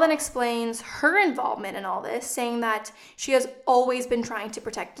Labelle then explains her involvement in all this, saying that she has always been trying to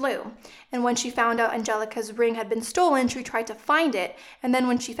protect Lou. And when she found out Angelica's ring had been stolen, she tried to find it. And then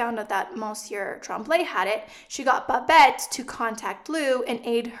when she found out that Monsieur Tremblay had it, she got Babette to contact Lou and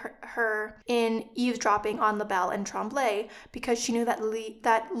aid her in eavesdropping on Labelle and Tremblay because she knew that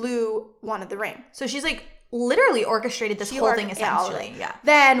Lou wanted the ring. So she's literally orchestrated this whole thing essentially. Yeah.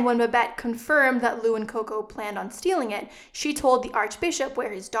 Then when Babette confirmed that Lou and Coco planned on stealing it, she told the archbishop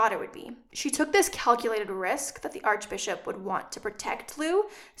where his daughter would be. She took this calculated risk that the archbishop would want to protect Lou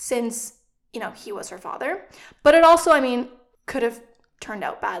since, he was her father. But it also, could have turned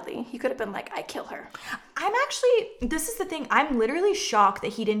out badly. He could have been like, I kill her. This is the thing. I'm literally shocked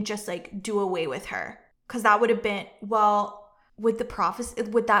that he didn't just do away with her. Because that would have been, with the prophecy,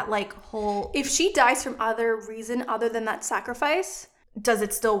 with that whole... If she dies from other reason other than that sacrifice... Does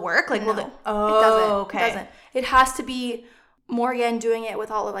it still work? No, will it... Oh, it doesn't. Okay. It doesn't. It has to be Morgan doing it with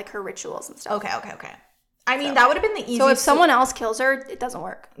all of her rituals and stuff. Okay. That would have been the easiest... So if someone else kills her, it doesn't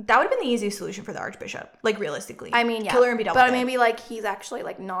work. That would have been the easiest solution for the archbishop. Realistically. Yeah. Kill her and be done with it. But maybe he's actually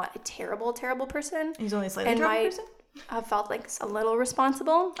not a terrible, terrible person. He's only a slightly terrible person? I felt a little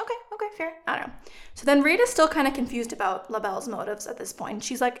responsible. Okay, fair. I don't know. So then Reed is still kind of confused about Labelle's motives at this point.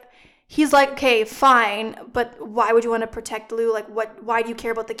 He's like, okay, fine, but why would you want to protect Lou? Why do you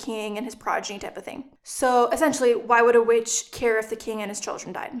care about the king and his progeny type of thing? So essentially, why would a witch care if the king and his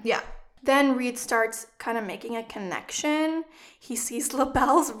children died? Yeah. Then Reed starts kind of making a connection. He sees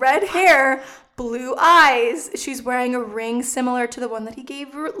Labelle's red hair, blue eyes. She's wearing a ring similar to the one that he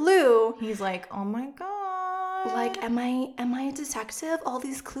gave Lou. He's like, oh my God. what? Like, am I a detective? All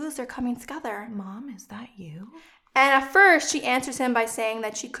these clues are coming together. Mom, is that you? And at first, she answers him by saying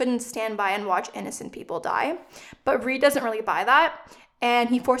that she couldn't stand by and watch innocent people die. But Reed doesn't really buy that, and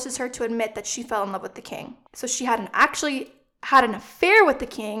he forces her to admit that she fell in love with the king. So she actually had an affair with the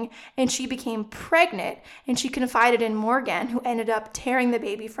king, and she became pregnant, and she confided in Morgan, who ended up tearing the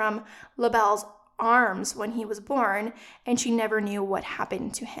baby from LaBelle's arms when he was born, and she never knew what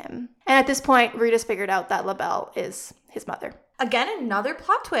happened to him. And at this point, Reed has figured out that LaBelle is his mother. Again, another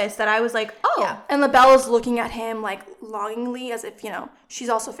plot twist that I was like, oh. Yeah. And LaBelle is looking at him like longingly as if, she's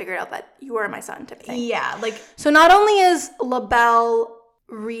also figured out that you are my son type of thing. Yeah, like. So not only is LaBelle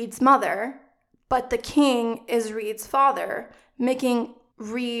Reed's mother, but the king is Reed's father, making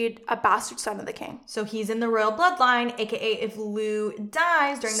Reed a bastard son of the king. So he's in the royal bloodline, aka if Lou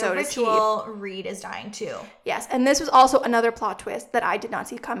dies during the ritual, Reed is dying too. Yes, and this was also another plot twist that I did not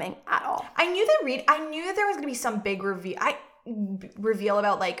see coming at all. I knew that there was going to be some big reveal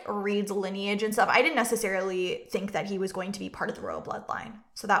about like Reed's lineage and stuff. I didn't necessarily think that he was going to be part of the royal bloodline.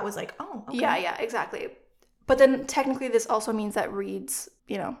 So that was like, oh, okay. Yeah, exactly. But then technically this also means that Reed's,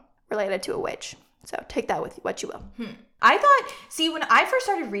 related to a witch. So take that with what you will. I thought, when I first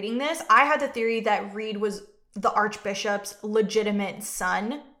started reading this, I had the theory that Reed was the archbishop's legitimate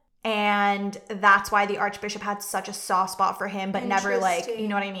son. And that's why the archbishop had such a soft spot for him, but never like, you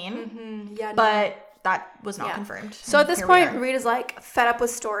know what I mean? Mm-hmm. Yeah, but that was not confirmed. So at this point, Reed is like fed up with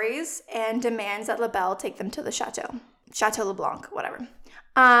stories and demands that LaBelle take them to the Chateau LeBlanc, whatever.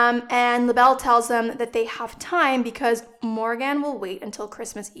 And LaBelle tells them that they have time because Morgan will wait until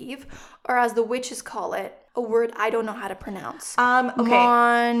Christmas Eve, or as the witches call it, a word I don't know how to pronounce. Okay.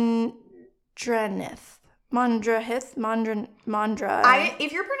 Mondra.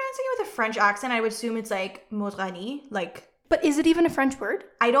 If you're pronouncing it with a French accent, I would assume it's like Modrani, like. But is it even a French word?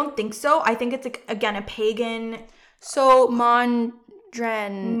 I don't think so. I think it's like, again, a pagan. So Modranit.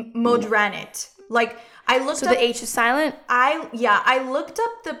 Like I looked so up, the H is silent? I looked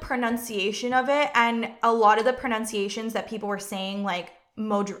up the pronunciation of it, and a lot of the pronunciations that people were saying, like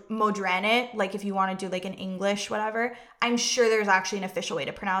Modranit, like if you want to do like an English whatever, I'm sure there's actually an official way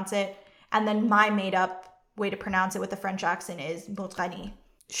to pronounce it. And then my made up way to pronounce it with the French accent is Modrani.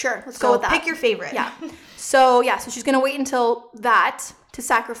 Sure, let's go with that. Pick your favorite. Yeah. So she's going to wait until that to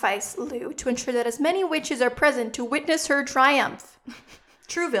sacrifice Lou to ensure that as many witches are present to witness her triumph.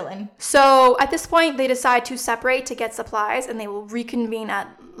 True villain. So at this point, they decide to separate to get supplies, and they will reconvene at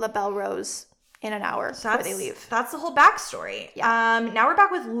La Belle Rose in an hour before they leave. That's the whole backstory. Yeah. Now we're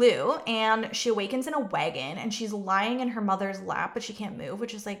back with Lou, and she awakens in a wagon, and she's lying in her mother's lap, but she can't move,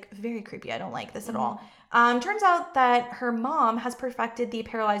 which is like very creepy. I don't like this at all. Turns out that her mom has perfected the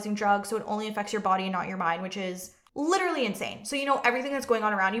paralyzing drug, so it only affects your body and not your mind, which is literally insane. So you know everything that's going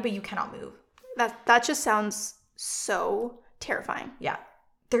on around you, but you cannot move. That just sounds so terrifying. Yeah.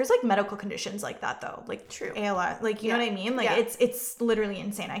 There's like medical conditions like that though, like true ALS, like you know what I mean? Like it's literally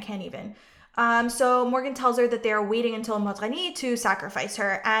insane. I can't even. So Morgan tells her that they are waiting until Modrani to sacrifice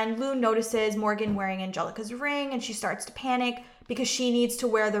her, and Lou notices Morgan wearing Angelica's ring, and she starts to panic because she needs to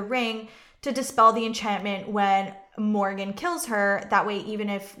wear the ring to dispel the enchantment when Morgan kills her. That way, even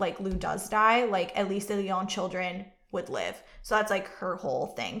if like Lou does die, like at least the Lyon children would live. So that's like her whole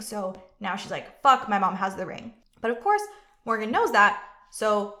thing. So now she's like, fuck, my mom has the ring. But of course, Morgan knows that.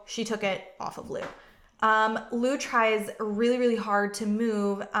 So she took it off of Lou. Lou tries really, really hard to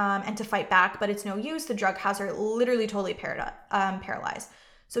move and to fight back, but it's no use. The drug has her literally totally paralyzed.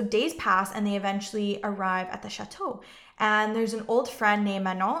 So days pass and they eventually arrive at the chateau. And there's an old friend named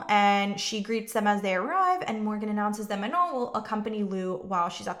Manon, and she greets them as they arrive, and Morgan announces that Manon will accompany Lou while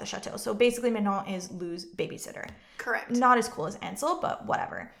she's at the chateau. So basically Manon is Lou's babysitter. Correct. Not as cool as Ansel, but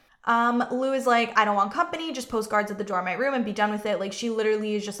whatever. Lou is like, I don't want company, just post guards at the door of my room and be done with it. Like, she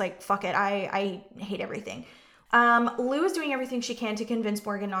literally is just like, fuck it, I hate everything. Lou is doing everything she can to convince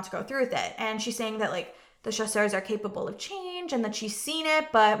Morgan not to go through with it. And she's saying that, like, the chasseurs are capable of change and that she's seen it,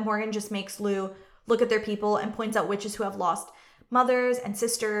 but Morgan just makes Lou look at their people and points out witches who have lost mothers and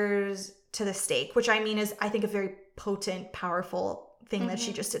sisters to the stake, which I mean is, I think, a very potent, powerful thing that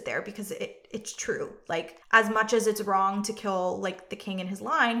she just did there, because it's true. Like, as much as it's wrong to kill like the king and his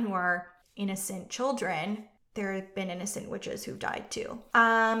line, who are innocent children, there have been innocent witches who've died too.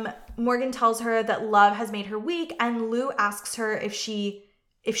 Morgan tells her that love has made her weak, and Lou asks her if she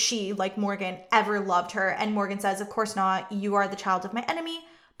like Morgan ever loved her, and Morgan says, of course not. You are the child of my enemy,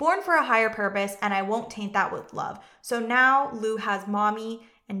 born for a higher purpose, and I won't taint that with love. So now Lou has mommy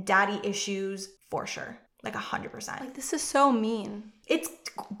and daddy issues for sure. Like 100%. Like, this is so mean. It's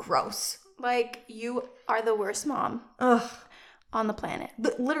gross. Like, you are the worst mom. Ugh. on the planet.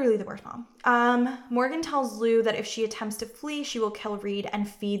 Literally the worst mom. Morgan tells Lou that if she attempts to flee, she will kill Reed and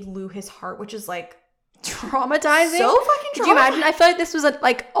feed Lou his heart, which is like traumatizing. So fucking traumatizing. Could you imagine? I feel like this was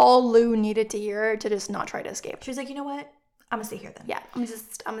like all Lou needed to hear to just not try to escape. She was like, you know what? I'm gonna stay here then. Yeah, I'm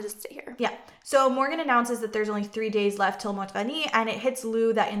gonna just stay here. Yeah. So Morgan announces that there's only 3 days left till Montagny, and it hits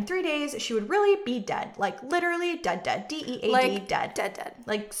Lou that in 3 days she would really be dead, like literally dead, DEAD, like, dead, dead,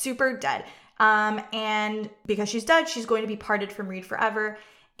 like super dead. And because she's dead, she's going to be parted from Reed forever.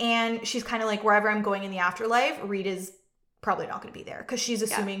 And she's kind of like, wherever I'm going in the afterlife, Reed is probably not going to be there because she's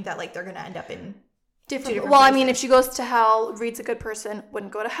assuming that like they're going to end up in different well, places. I mean, if she goes to hell, Reed's a good person,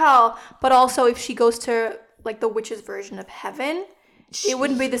 wouldn't go to hell. But also, if she goes to like the witch's version of heaven, it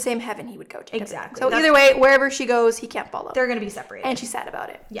wouldn't be the same heaven he would go to. Exactly. So either way, wherever she goes, he can't follow. They're going to be separated. And she's sad about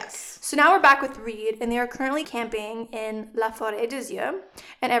it. Yes. So now we're back with Reed, and they are currently camping in La Forêt des Yeux,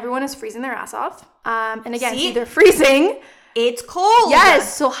 and everyone is freezing their ass off. And again, see, they're freezing. It's cold.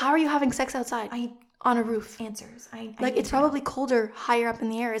 Yes. So how are you having sex outside? On a roof. Answers. Like, it's probably colder higher up in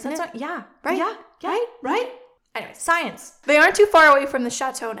the air, isn't it? Yeah. Right? Yeah. Right? Anyways, science. They aren't too far away from the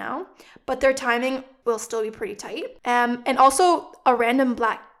chateau now, but their timing will still be pretty tight. And also, a random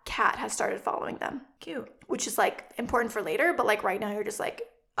black cat has started following them. Cute. Which is, like, important for later, but, like, right now you're just like,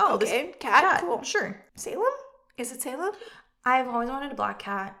 oh, okay, this cat, cool. Sure. Salem? Is it Salem? I've always wanted a black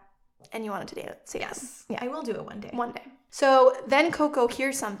cat. And you wanted to date it. Salem. Yes. Yeah. I will do it one day. One day. So then Coco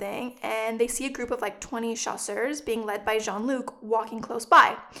hears something, and they see a group of like 20 chasseurs being led by Jean-Luc walking close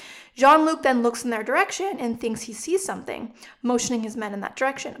by. Jean-Luc then looks in their direction and thinks he sees something, motioning his men in that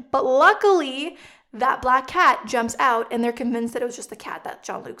direction. But luckily, that black cat jumps out, and they're convinced that it was just the cat that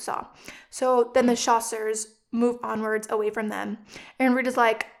Jean-Luc saw. So then the chasseurs move onwards away from them, and Reed is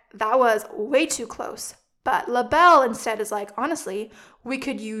like, that was way too close. But LaBelle instead is like, honestly, we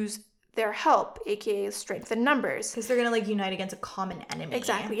could use their help, aka strength in numbers. Because they're gonna like unite against a common enemy.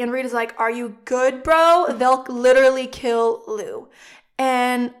 Exactly. And Reed is like, are you good, bro? They'll literally kill Lou.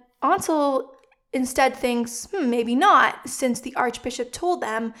 And Ansel instead thinks, maybe not, since the Archbishop told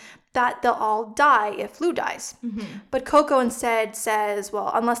them that they'll all die if Lou dies. Mm-hmm. But Coco instead says,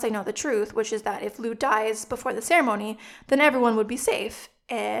 well, unless they know the truth, which is that if Lou dies before the ceremony, then everyone would be safe.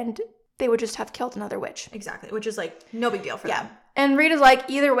 And they would just have killed another witch. Exactly. Which is like no big deal for them. And Reed is like,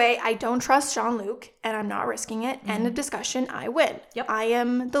 either way, I don't trust Jean-Luc, and I'm not risking it. End of discussion. I win. Yep. I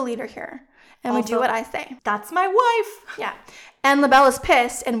am the leader here. And also, we do what I say. That's my wife. Yeah. And LaBelle is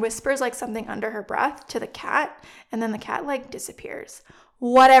pissed and whispers like something under her breath to the cat. And then the cat like disappears.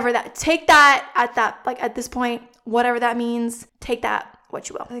 Whatever that. Take that at this point, whatever that means, take that what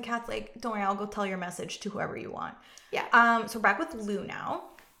you will. And the cat's like, don't worry, I'll go tell your message to whoever you want. Yeah. So we're back with Lou now.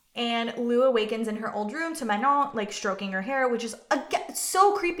 And Lou awakens in her old room to Manon, like, stroking her hair, which is, again,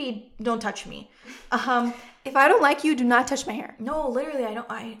 so creepy. Don't touch me. If I don't like you, do not touch my hair. No, literally,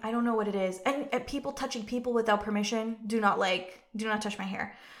 I don't know what it is. And people touching people without permission, do not touch my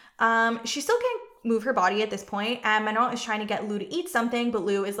hair. She still can't move her body at this point, and Manon is trying to get Lou to eat something, but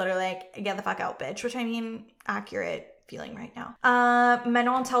Lou is literally like, get the fuck out, bitch, which I mean, accurate feeling right now.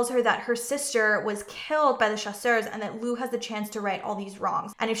 Manon tells her that her sister was killed by the chasseurs and that Lou has the chance to right all these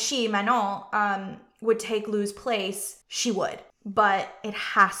wrongs. And if she, Manon, would take Lou's place, she would. But it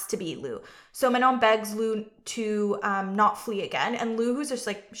has to be Lou. So Manon begs Lou to not flee again. And Lou, who's just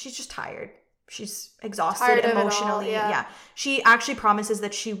like, she's just tired. She's exhausted emotionally. Yeah. She actually promises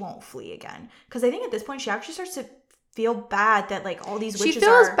that she won't flee again. Because I think at this point, she actually starts to feel bad that like all these witches she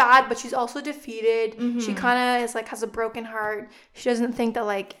feels bad, but she's also defeated. Mm-hmm. She kind of is like has a broken heart. She doesn't think that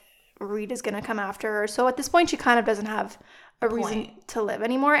like Reed is gonna come after her. So at this point, she kind of doesn't have a reason to live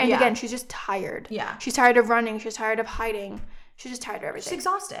anymore. And again, she's just tired. Yeah, she's tired of running. She's tired of hiding. She's just tired of everything. She's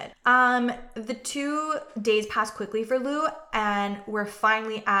exhausted. The 2 days pass quickly for Lou, and we're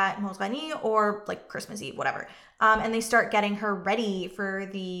finally at Montagny or like Christmas Eve, whatever. And they start getting her ready for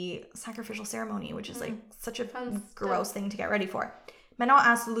the sacrificial ceremony, which is like such a gross thing to get ready for. Manon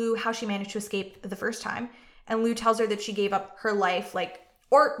asks Lou how she managed to escape the first time, and Lou tells her that she gave up her life,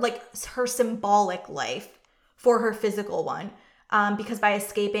 or her symbolic life, for her physical one. Because by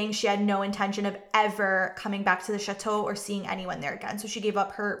escaping, she had no intention of ever coming back to the chateau or seeing anyone there again. So she gave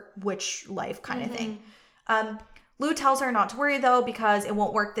up her witch life kind of thing. Lou tells her not to worry, though, because it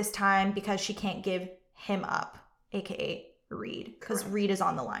won't work this time because she can't give him up, aka Reed, because Reed is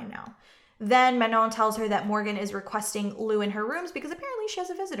on the line now. Then Manon tells her that Morgan is requesting Lou in her rooms because apparently she has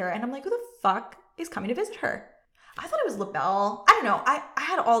a visitor. And I'm like, who the fuck is coming to visit her? I thought it was LaBelle. I don't know. I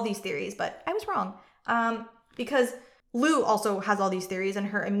had all these theories, but I was wrong. Because Lou also has all these theories, and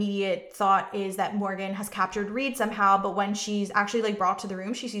her immediate thought is that Morgan has captured Reed somehow, but when she's actually like brought to the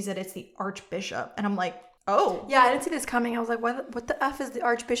room, she sees that it's the Archbishop. And I'm like, Oh. Yeah, I didn't see this coming. I was like, what the F is the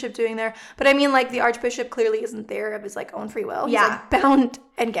Archbishop doing there? But I mean, like, the Archbishop clearly isn't there of his, like, own free will. He's, like, bound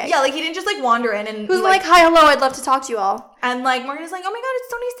and gagged. Yeah, like, he didn't just, like, wander in and... Who's like, hi, hello, I'd love to talk to you all. And, like, Morgan's like, oh, my God, it's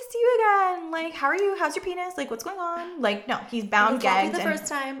so nice to see you again. Like, how are you? How's your penis? Like, what's going on? Like, no, he's bound, gagged. The first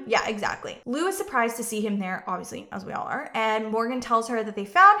time. Yeah, exactly. Lou is surprised to see him there, obviously, as we all are. And Morgan tells her that they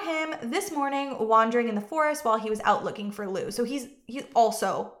found him this morning wandering in the forest while he was out looking for Lou. So he's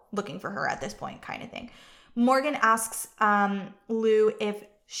also looking for her at this point, kind of thing. Morgan asks Lou if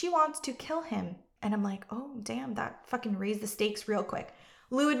she wants to kill him. And I'm like, oh, damn, that fucking raised the stakes real quick.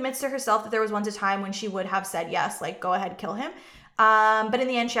 Lou admits to herself that there was once a time when she would have said yes, like, go ahead, kill him. But in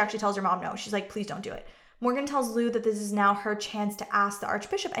the end, she actually tells her mom no. She's like, please don't do it. Morgan tells Lou that this is now her chance to ask the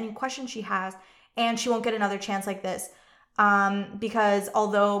Archbishop any questions she has, and she won't get another chance like this. Because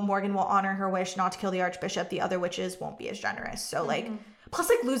although Morgan will honor her wish not to kill the Archbishop, the other witches won't be as generous. So, like, plus,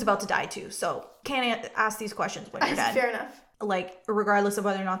 like, Lou's about to die too, so can't ask these questions when you're dead. Fair enough. Like, regardless of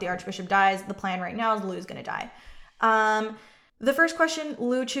whether or not the Archbishop dies, the plan right now is Lou's gonna die. The first question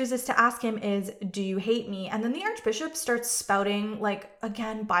Lou chooses to ask him is, do you hate me? And then the Archbishop starts spouting, like,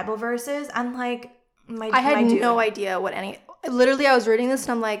 again, Bible verses, and, like, I had no idea what any... Literally, I was reading this,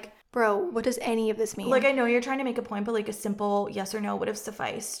 and I'm like, bro, what does any of this mean? Like, I know you're trying to make a point, but, like, a simple yes or no would have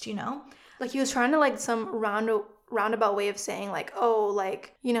sufficed, you know? Like, he was trying to, like, some roundabout way of saying, like, oh,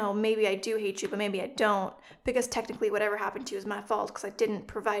 like, you know, maybe I do hate you, but maybe I don't, because technically whatever happened to you is my fault because I didn't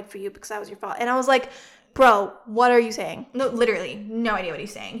provide for you because that was your fault. And I was like, bro, what are you saying? No, literally, no idea what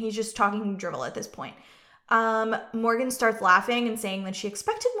he's saying. He's just talking drivel at this point. Morgan starts laughing and saying that she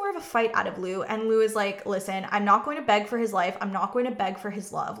expected more of a fight out of Lou, and Lou is like, listen, I'm not going to beg for his life. I'm not going to beg for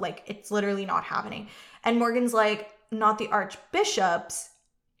his love. Like, it's literally not happening. And Morgan's like, not the Archbishop's,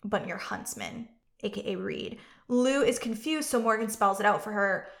 but your huntsman, aka Reed. Lou is confused, so Morgan spells it out for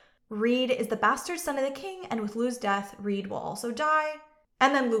her. Reed is the bastard son of the king, and with Lou's death, Reed will also die.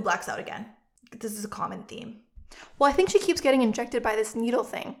 And then Lou blacks out again. This is a common theme. Well, I think she keeps getting injected by this needle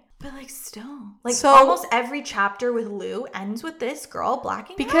thing. But, like, still. Like, so, almost every chapter with Lou ends with this girl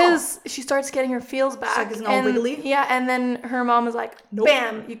blacking out. Because she starts getting her feels back. She's like, all wiggly. Yeah, and then her mom is like, nope.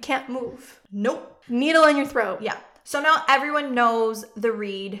 Bam, you can't move. Nope. Needle in your throat. Yeah. So now everyone knows the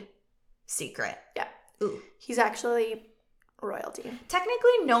Reed secret. Yeah. Ooh. He's actually royalty.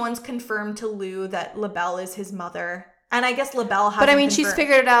 Technically, no one's confirmed to Lou that LaBelle is his mother. And I guess LaBelle hasn't. But I mean, she's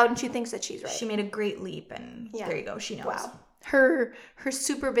figured it out and she thinks that she's right. She made a great leap, and there you go. She knows. Wow. Her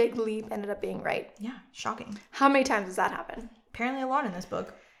super big leap ended up being right. Yeah, shocking. How many times does that happen? Apparently a lot in this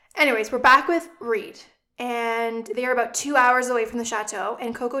book. Anyways, we're back with Reed. And they are about 2 hours away from the chateau.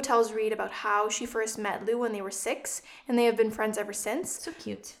 And Coco tells Reed about how she first met Lou when they were 6. And they have been friends ever since. So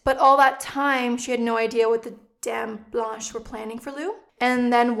cute. But all that time, she had no idea what the Dame Blanche were planning for Lou.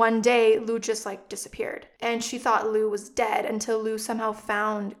 And then one day, Lou just, like, disappeared. And she thought Lou was dead until Lou somehow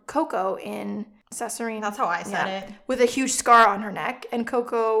found Coco in Cesarine. That's how I said it. With a huge scar on her neck. And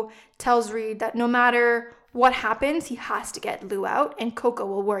Coco tells Reed that no matter what happens, he has to get Lou out. And Coco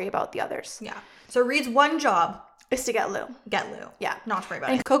will worry about the others. Yeah. So Reed's one job is to get Lou. Get Lou. Yeah. Not to worry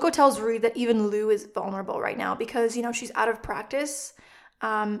about it. And Coco tells Reed that even Lou is vulnerable right now because, you know, she's out of practice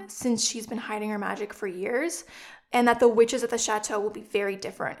since she's been hiding her magic for years. And that the witches at the chateau will be very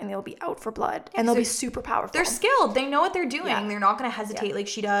different and they'll be out for blood. And they'll be super powerful. They're skilled. They know what they're doing. Yeah. They're not going to hesitate like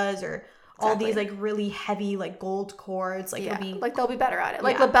she does or all these like really heavy like gold cords. Like, they'll be better at it.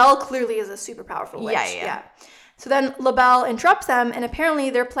 Like LaBelle clearly is a super powerful witch. Yeah. So then LaBelle interrupts them and apparently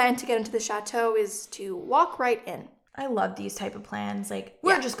their plan to get into the chateau is to walk right in. I love these type of plans. Like,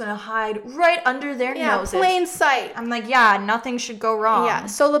 we're just going to hide right under their noses. Plain sight. I'm like, nothing should go wrong. Yeah,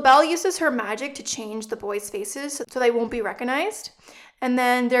 so LaBelle uses her magic to change the boys' faces so they won't be recognized. And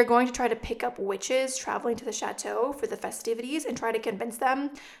then they're going to try to pick up witches traveling to the chateau for the festivities and try to convince them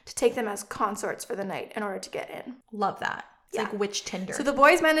to take them as consorts for the night in order to get in. Love that. It's like witch Tinder. So the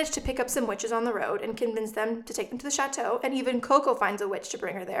boys manage to pick up some witches on the road and convince them to take them to the chateau. And even Coco finds a witch to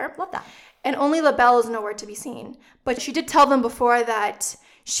bring her there. Love that. And only LaBelle is nowhere to be seen. But she did tell them before that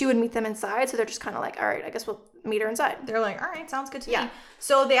she would meet them inside. So they're just kind of like, all right, I guess we'll meet her inside. They're like, all right, sounds good to me.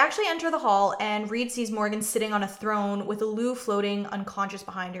 So they actually enter the hall and Reed sees Morgan sitting on a throne with a Lou floating unconscious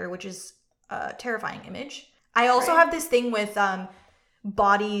behind her, which is a terrifying image. I also have this thing with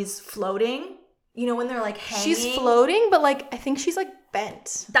bodies floating. You know, when they're like hanging. She's floating, but like I think she's like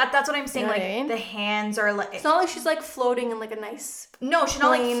bent. That's what I'm saying. You know like what I mean? The hands are like. It's not like she's like floating in like a nice. No, she's not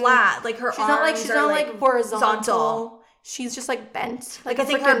like flat. Like her arms she's are not like horizontal. She's just like bent. Like I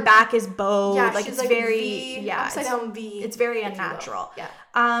think her back is bowed. Yeah, like she's it's like very upside down V. It's very unnatural.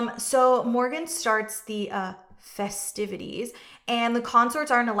 Yeah. So Morgan starts the festivities, and the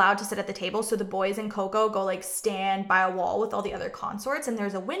consorts aren't allowed to sit at the table, so the boys and Coco go like stand by a wall with all the other consorts, and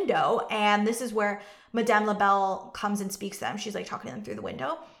there's a window, and this is where Madame LaBelle comes and speaks to them. She's like talking to them through the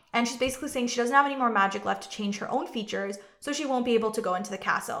window, and she's basically saying she doesn't have any more magic left to change her own features, so she won't be able to go into the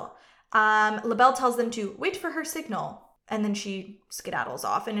castle. LaBelle tells them to wait for her signal, and then she skedaddles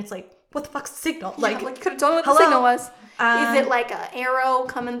off, and it's like, what the fuck's the signal? Like you could have told me what the signal was. Is it like an arrow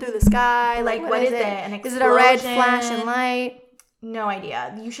coming through the sky? Like what is it? An explosion? Is it a red flashing light? No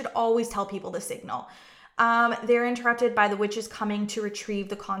idea. You should always tell people the signal. They're interrupted by the witches coming to retrieve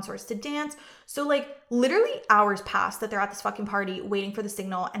the consorts to dance. So like literally hours pass that they're at this fucking party waiting for the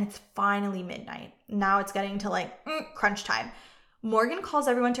signal, and it's finally midnight. Now it's getting to like crunch time. Morgan calls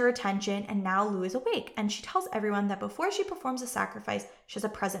everyone to her attention, and now Lou is awake, and she tells everyone that before she performs a sacrifice, she has a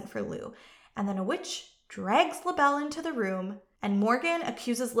present for Lou. And then a witch drags LaBelle into the room, and Morgan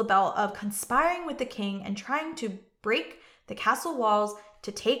accuses LaBelle of conspiring with the king and trying to break the castle walls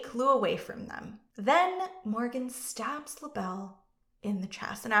to take Lou away from them. Then Morgan stabs LaBelle in the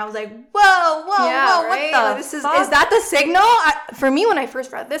chest, and I was like, whoa, right? What the like, is that the signal? For me, when I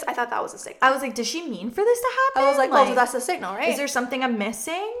first read this, I thought that was a signal. I was like, does she mean for this to happen? I was like, well, that's the signal, right? Is there something I'm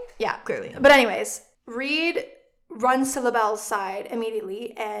missing? Yeah, clearly. But anyways, Reed runs to LaBelle's side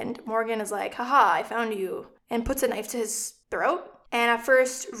immediately, and Morgan is like, haha, I found you, and puts a knife to his throat. And at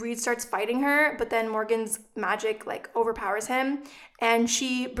first, Reed starts fighting her, but then Morgan's magic like overpowers him, and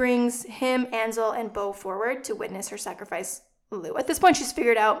she brings him, Ansel, and Beau forward to witness her sacrifice Lou. At this point, she's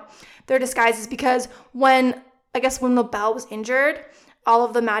figured out their disguises because when LaBelle was injured, all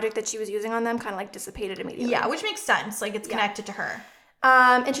of the magic that she was using on them kind of like dissipated immediately. Yeah, which makes sense. Like it's connected to her.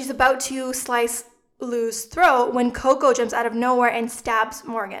 And she's about to slice Lou's throat when Coco jumps out of nowhere and stabs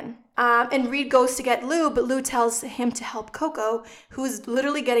Morgan. And Reed goes to get Lou, but Lou tells him to help Coco, who's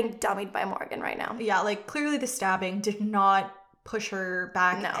literally getting dummied by Morgan right now. Yeah, like clearly the stabbing did not push her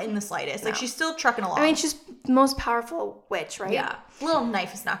back in the slightest. Like she's still trucking along. I mean, she's the most powerful witch, right? Yeah. Little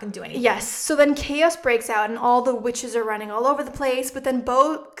knife is not going to do anything. Yes. So then chaos breaks out and all the witches are running all over the place. But then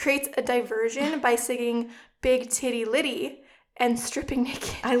Beau creates a diversion by singing Big Titty Liddy and stripping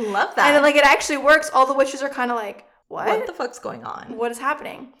naked. I love that. And then, like, it actually works. All the witches are kind of like, what the fuck's going on? What is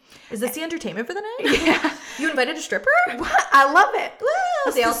happening? Is this the entertainment for the night? Yeah. You invited a stripper? What? I love it.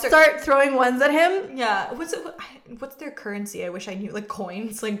 Well, they all start throwing ones at him. Yeah. What's their currency? I wish I knew. Like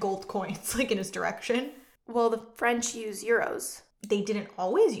coins, like gold coins, like in his direction. Well, the French use euros. They didn't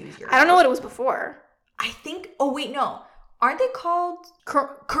always use euros. I don't know what it was before. I think. Oh wait, no. Aren't they called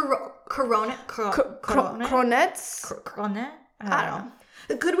corona? Cronets? Cronet? I don't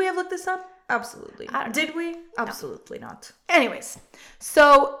know. Could we have looked this up? Absolutely. Did we? Absolutely not. Anyways,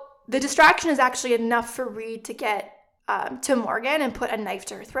 so the distraction is actually enough for Reed to get to Morgan and put a knife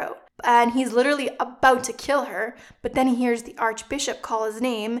to her throat. And he's literally about to kill her, but then he hears the Archbishop call his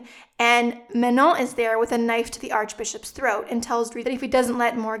name, and Manon is there with a knife to the Archbishop's throat and tells Reed that if he doesn't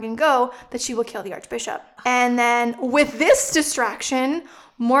let Morgan go, that she will kill the Archbishop. And then with this distraction,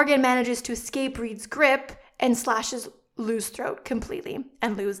 Morgan manages to escape Reed's grip and slashes Lou's throat completely,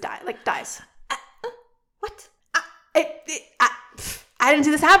 and Lou's dies. What? I didn't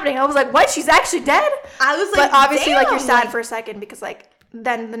see this happening. I was like, what? She's actually dead? I was like, but obviously, damn, like, you're sad for a second because, like,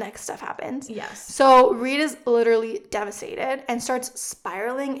 then the next stuff happens. Yes. So Reed is literally devastated and starts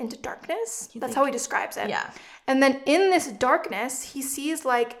spiraling into darkness. That's how he describes it. Yeah. And then in this darkness, he sees,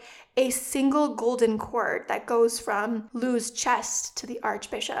 like, a single golden cord that goes from Lou's chest to the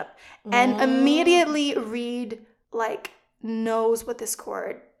Archbishop. And immediately Reed, like, knows what this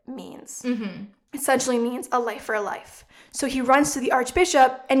cord means. Mm-hmm. Essentially means a life for a life. So he runs to the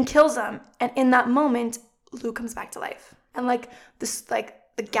Archbishop and kills him. And in that moment, Lou comes back to life. And like this, like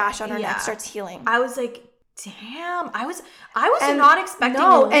the gash on her neck starts healing. I was like, damn. I was not expecting.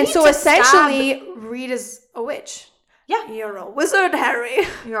 No, and so essentially, Reed is a witch. Yeah, you're a wizard, Harry.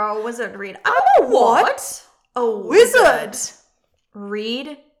 You're a wizard, Reed. I'm a what? A wizard.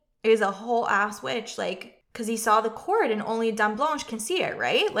 Reed is a whole ass witch, like. Because he saw the cord and only Dame Blanche can see it,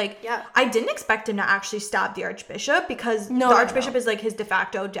 right? Like, yeah. I didn't expect him to actually stab the Archbishop because the Archbishop is like his de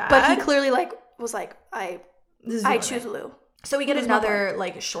facto dad. But he clearly like was like, I choose Lou. So we get another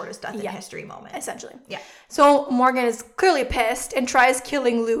like shortest death in history moment. Essentially. Yeah. So Morgan is clearly pissed and tries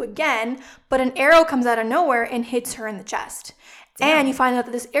killing Lou again, but an arrow comes out of nowhere and hits her in the chest. Damn. And you find out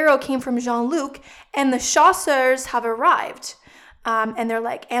that this arrow came from Jean-Luc and the chasseurs have arrived. And they're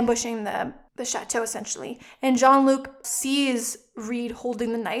like ambushing the chateau essentially. And Jean-Luc sees Reed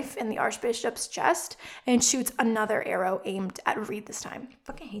holding the knife in the Archbishop's chest and shoots another arrow aimed at Reed this time. I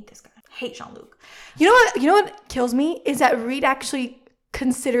fucking hate this guy. I hate Jean-Luc. You know what kills me is that Reed actually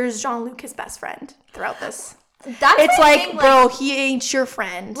considers Jean-Luc his best friend throughout this. It's like, bro, he ain't your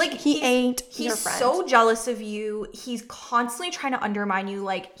friend. Like, he ain't your He's friend. so jealous of you. He's constantly trying to undermine you.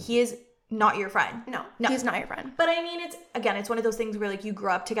 Like, he is not your friend. No, he's not your friend. But I mean, it's one of those things where like you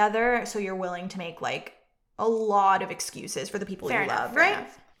grew up together, so you're willing to make like a lot of excuses for the people you love, right?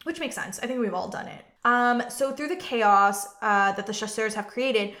 Enough. Which makes sense. I think we've all done it. So through the chaos that the chasseurs have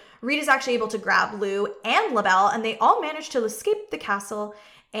created, Reed is actually able to grab Lou and LaBelle, and they all manage to escape the castle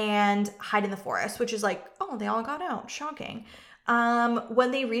and hide in the forest, which is like, oh, they all got out. Shocking.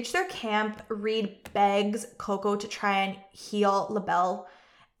 When they reach their camp, Reed begs Coco to try and heal LaBelle,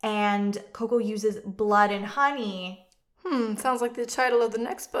 and Coco uses blood and honey. Sounds like the title of the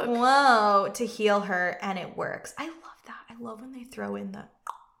next book. Whoa, to heal her, and it works. I love that. I love when they throw in the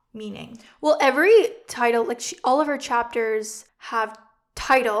meaning. Well, every title, like all of her chapters have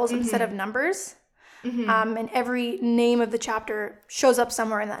titles instead of numbers. And every name of the chapter shows up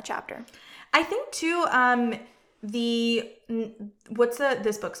somewhere in that chapter. I think too, what's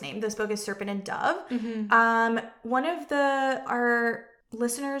this book's name? This book is Serpent and Dove. One of our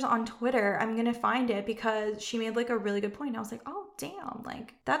listeners on Twitter, I'm gonna find it because she made like a really good point. I was like, oh damn,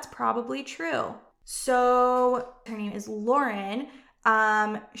 like that's probably true. So her name is Lauren.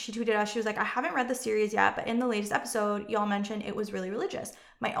 She tweeted us, she was like, I haven't read the series yet, but in the latest episode, y'all mentioned it was really religious.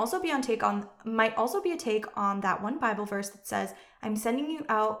 Might also be a take on that one Bible verse that says, I'm sending you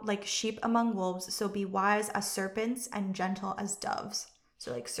out like sheep among wolves, so be wise as serpents and gentle as doves.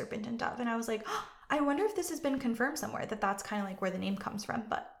 So like serpent and dove. And I was like, oh, I wonder if this has been confirmed somewhere, that's kind of like where the name comes from,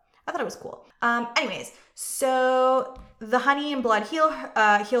 but I thought it was cool. Anyways, so the honey and blood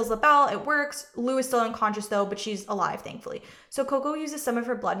heals LaBelle. It works. Lou is still unconscious though, but she's alive, thankfully. So Coco uses some of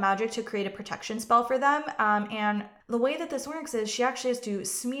her blood magic to create a protection spell for them. And the way that this works is she actually has to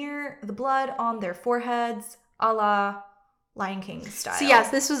smear the blood on their foreheads, a la Lion King style. So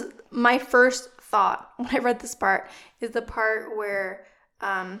yes, this was my first thought when I read this part, is the part where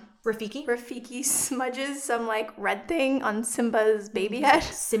Rafiki smudges some like red thing on Simba's baby head.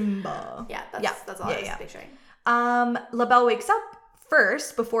 Simba. Yeah, that's all I was picturing. LaBelle wakes up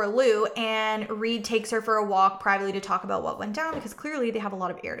first before Lou, and Reed takes her for a walk privately to talk about what went down because clearly they have a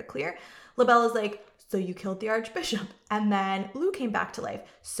lot of air to clear. LaBelle is like, so you killed the Archbishop. And then Lou came back to life.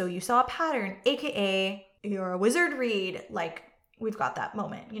 So you saw a pattern, aka you're a wizard, Reed. Like, we've got that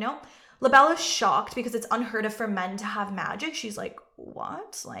moment, you know? LaBelle is shocked because it's unheard of for men to have magic. She's like,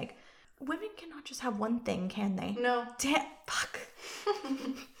 what? Like, women cannot just have one thing, can they? No. Damn, fuck.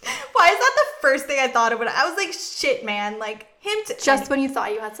 Why is that the first thing I thought of when I was like, shit, man. Like, him to... Just when you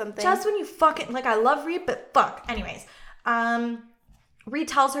thought you had something. Just when you fucking... Like, I love Reed, but fuck. Anyways. Reed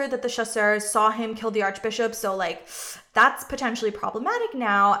tells her that the chasseurs saw him kill the Archbishop, so, like, that's potentially problematic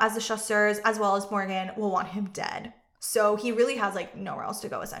now, as the chasseurs, as well as Morgan, will want him dead. So he really has, like, nowhere else to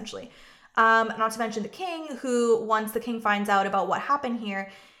go, essentially. Not to mention the king, who, once the king finds out about what happened here,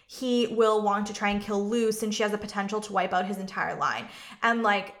 he will want to try and kill Lou since she has the potential to wipe out his entire line. And,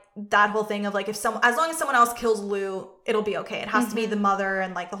 like, that whole thing of, like, as long as someone else kills Lou, it'll be okay. It has to be the mother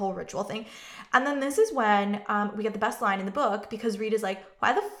and, like, the whole ritual thing. And then this is when we get the best line in the book, because Reed is like,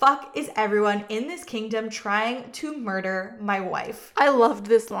 why the fuck is everyone in this kingdom trying to murder my wife? I loved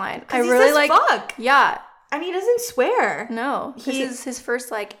this line. I really says, like, fuck. Yeah. And he doesn't swear. No. This is his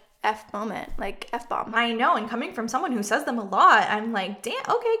first, like, F moment, like F-bomb. I know, and coming from someone who says them a lot, I'm like, damn,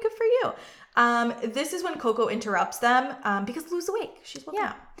 okay, good for you. This is when Coco interrupts them because Lou's awake. She's woken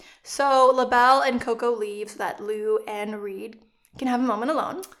up. So LaBelle and Coco leave so that Lou and Reed can have a moment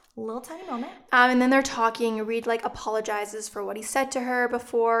alone. A little tiny moment. And then they're talking. Reed, like, apologizes for what he said to her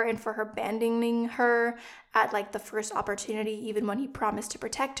before and for her abandoning her at, like, the first opportunity, even when he promised to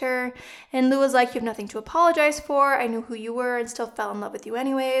protect her. And Lou was like, you have nothing to apologize for. I knew who you were and still fell in love with you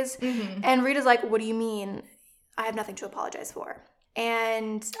anyways. And Reed is like, what do you mean? I have nothing to apologize for.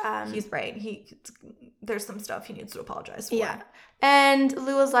 And he's right. There's some stuff he needs to apologize for. Yeah. And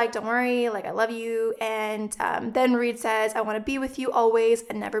Lou was like, don't worry, like, I love you. And then Reed says, I want to be with you always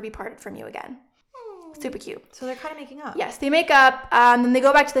and never be parted from you again. Super cute. So they're kind of making up. Yes, they make up. Then they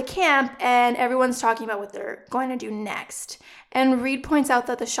go back to the camp and everyone's talking about what they're going to do next. And Reed points out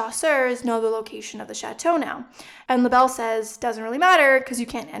that the chasseurs know the location of the chateau now. And LaBelle says, doesn't really matter because you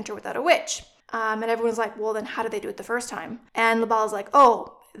can't enter without a witch. And everyone's like, well, then how did they do it the first time? And LaBelle's like,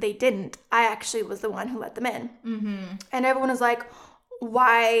 oh, they didn't. I actually was the one who let them in. And everyone is like,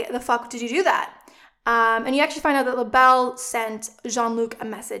 why the fuck did you do that? And you actually find out that LaBelle sent Jean-Luc a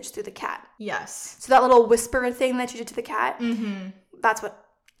message through the cat. Yes. So that little whisper thing that you did to the cat,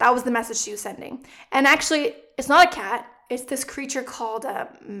 that was the message she was sending. And actually, it's not a cat. It's this creature called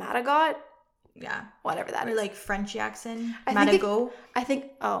Madagot. Yeah. Whatever that Or is. like French accent. I I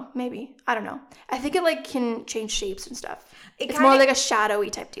think, maybe. I don't know. I think it like can change shapes and stuff. It's kinda, more like a shadowy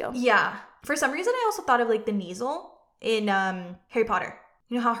type deal. Yeah. For some reason, I also thought of like the Kneazle in Harry Potter.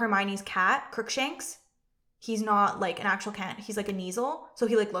 You know how Hermione's cat, Crookshanks? He's not like an actual cat. He's like a Kneazle. So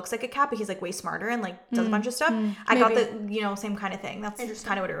he like looks like a cat, but he's like way smarter and like does a bunch of stuff. I got the, same kind of thing. That's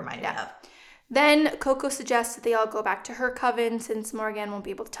kind of what it reminded me of. Then Coco suggests that they all go back to her coven since Morgan won't be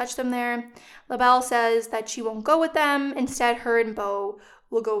able to touch them there. LaBelle says that she won't go with them. Instead, her and Beau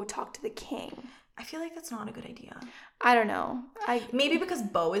will go talk to the king. I feel like that's not a good idea. I don't know. Maybe because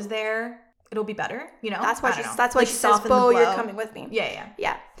Beau is there, it'll be better, That's why like she says, Beau, you're coming with me.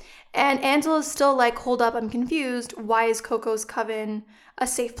 Yeah. And Angela's still like, hold up, I'm confused. Why is Coco's coven a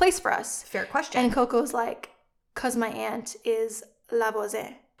safe place for us? Fair question. And Coco's like, because my aunt is la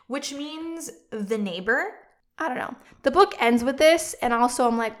voisine. Which means the neighbor? I don't know. The book ends with this, and also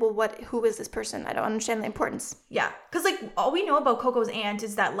I'm like, well, who is this person? I don't understand the importance. Yeah, because like all we know about Coco's aunt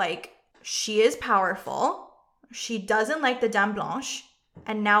is that like she is powerful, she doesn't like the Dame Blanche,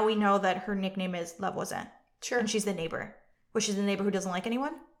 and now we know that her nickname is La Voisine. Sure. And she's the neighbor. Was she the neighbor who doesn't like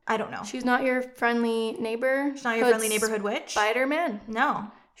anyone? I don't know. She's not your friendly neighbor. She's not your friendly neighborhood witch? Spider-Man. No.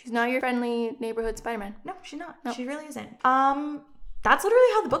 She's not your friendly neighborhood Spider-Man. No, she's not. No. She really isn't. That's literally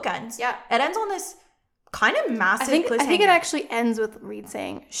how the book ends. Yeah. It ends on this kind of massive cliffhanger. I think it actually ends with Reed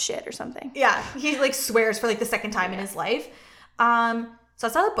saying shit or something. Yeah. He like swears for like the second time in his life. So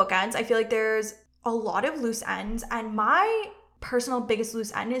that's how the book ends. I feel like there's a lot of loose ends. And my personal biggest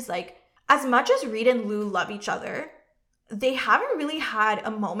loose end is like, as much as Reed and Lou love each other, they haven't really had a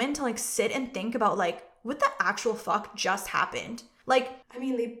moment to like sit and think about like what the actual fuck just happened. Like, I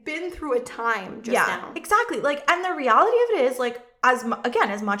mean, they've been through a time just now. Exactly. Like, and the reality of it is like, as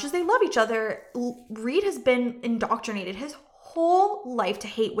much as they love each other, Reed has been indoctrinated his whole life to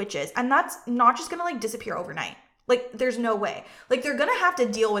hate witches, and that's not just gonna like disappear overnight. Like, there's no way. Like, they're gonna have to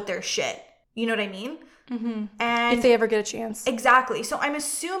deal with their shit. You know what I mean? Mm-hmm. And if they ever get a chance. Exactly. So I'm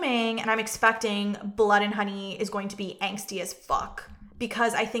assuming and I'm expecting Blood and Honey is going to be angsty as fuck,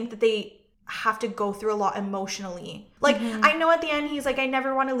 because I think that they have to go through a lot emotionally. Like, I know at the end he's like, I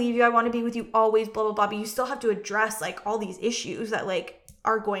never want to leave you, I want to be with you always, blah blah blah, but you still have to address like all these issues that like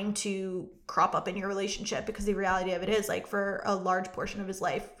are going to crop up in your relationship, because the reality of it is like for a large portion of his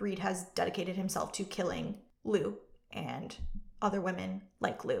life, Reed has dedicated himself to killing Lou and other women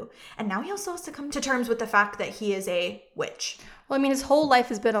like Lou, and now he also has to come to terms with the fact that he is a witch. Well, I mean, his whole life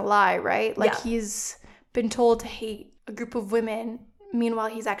has been a lie, right? Like, he's been told to hate a group of women, meanwhile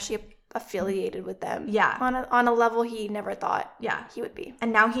he's actually affiliated with them. Yeah. On a level he never thought he would be.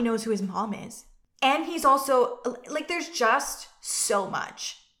 And now he knows who his mom is. And he's also, like, there's just so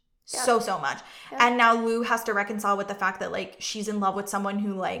much. Yeah. So much. Yeah. And now Lou has to reconcile with the fact that, like, she's in love with someone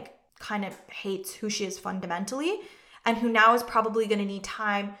who, like, kind of hates who she is fundamentally, and who now is probably going to need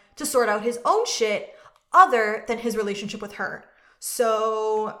time to sort out his own shit other than his relationship with her.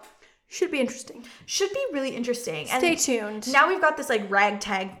 So... should be interesting. Should be really interesting. Stay tuned. Now we've got this like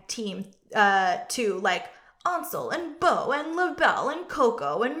ragtag team too, like Ansel and Beau and LaBelle and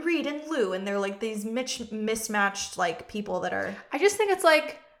Coco and Reed and Lou, and they're like these mismatched like people that are... I just think it's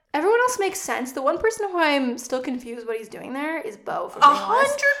like everyone else makes sense. The one person who I'm still confused what he's doing there is Beau.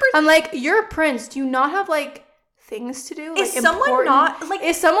 100%. I'm like, you're a prince. Do you not have like things to do? Like, is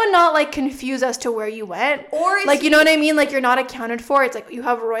someone not like confused as to where you went, or is like, you know what I mean? Like, you're not accounted for. It's like you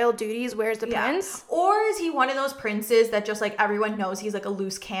have royal duties. Where's the prince? Or is he one of those princes that just like everyone knows he's like a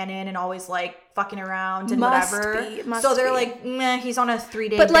loose cannon and always like fucking around and whatever? So they're like, meh, he's on a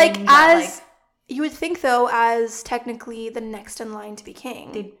 3-day. But like, as you would think though, as technically the next in line to be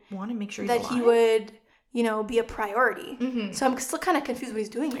king, they want to make sure that he would, you know, be a priority. Mm-hmm. So I'm still kind of confused what he's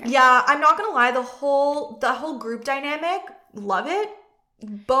doing there. Yeah, I'm not gonna lie, the whole group dynamic, love it.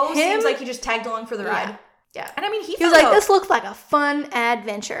 Beau seems like he just tagged along for the ride. Yeah. And I mean, he was like, this looks like a fun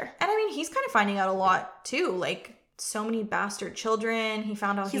adventure. And I mean, he's kind of finding out a lot too. Like, so many bastard children. He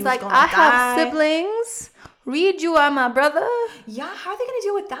found out he's he was like, going to die. have siblings. Reed, you are my brother. Yeah, how are they gonna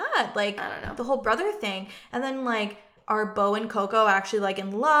deal with that? Like, I don't know. The whole brother thing. And then like, are Beau and Coco actually like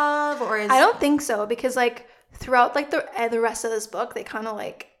in love, or is... I don't think so, because like throughout like the rest of this book, they kind of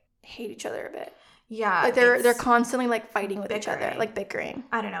like hate each other a bit. Yeah, like they're constantly like fighting with bickering. each other, like bickering.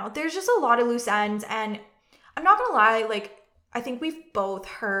 I don't know. There's just a lot of loose ends, and I'm not gonna lie, like, I think we've both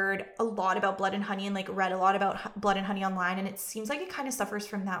heard a lot about Blood and Honey and like read a lot about Blood and Honey online, and it seems like it kind of suffers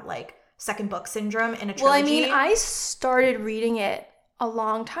from that like second book syndrome in a trilogy. Well, I mean, I started reading it a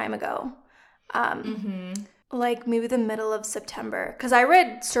long time ago. Like maybe the middle of September, because I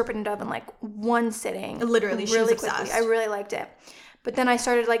read Serpent and Dove in like one sitting. Literally, she was obsessed. I really liked it. But then I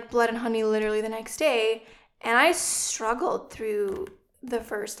started like Blood and Honey literally the next day, and I struggled through the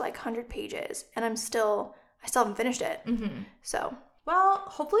first like 100 pages, and I still haven't finished it. Mm-hmm. So, well,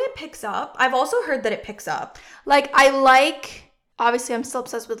 hopefully it picks up. I've also heard that it picks up. like, obviously I'm still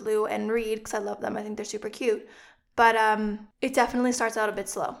obsessed with Lou and Reed because I love them. I think they're super cute. But it definitely starts out a bit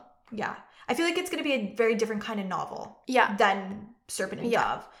slow. Yeah. I feel like it's going to be a very different kind of novel. Yeah. Than Serpent and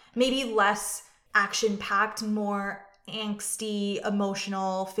Dove. Maybe less action-packed, more angsty,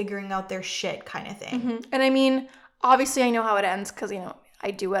 emotional, figuring out their shit kind of thing. Mm-hmm. And I mean, obviously I know how it ends because, I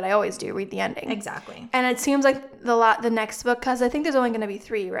do what I always do, read the ending. Exactly. And it seems like the next book, because I think there's only going to be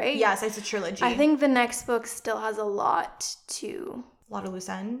 3, right? Yes, it's a trilogy. I think the next book still has a lot to... A lot of loose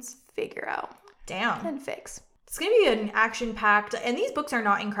ends. Figure out. Damn. And fix. It's going to be an action-packed... And these books are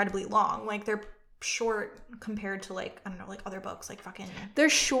not incredibly long. Like, they're short compared to, like, I don't know, like other books. Like, fucking... They're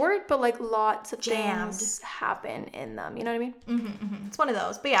short, but, like, lots of jammed. things happen in them. You know what I mean? Mm-hmm, mm-hmm. It's one of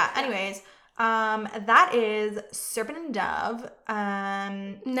those. But yeah, anyways... that is Serpent and Dove.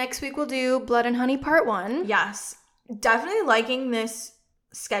 Next week we'll do Blood and Honey Part 1. Yes. Definitely liking this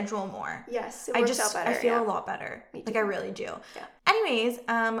schedule more. Yes, it works out better. I feel a lot better. Like, I really do. Yeah. Anyways,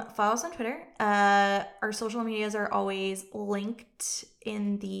 follow us on Twitter. Our social medias are always linked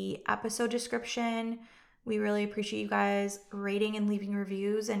in the episode description. We really appreciate you guys rating and leaving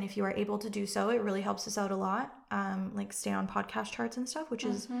reviews. And if you are able to do so, it really helps us out a lot. Like stay on podcast charts and stuff, which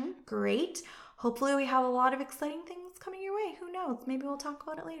is great. Hopefully we have a lot of exciting things coming your way. Who knows? Maybe we'll talk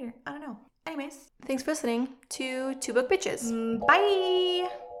about it later. I don't know. Anyways. Thanks for listening to Two Book Bitches. Bye.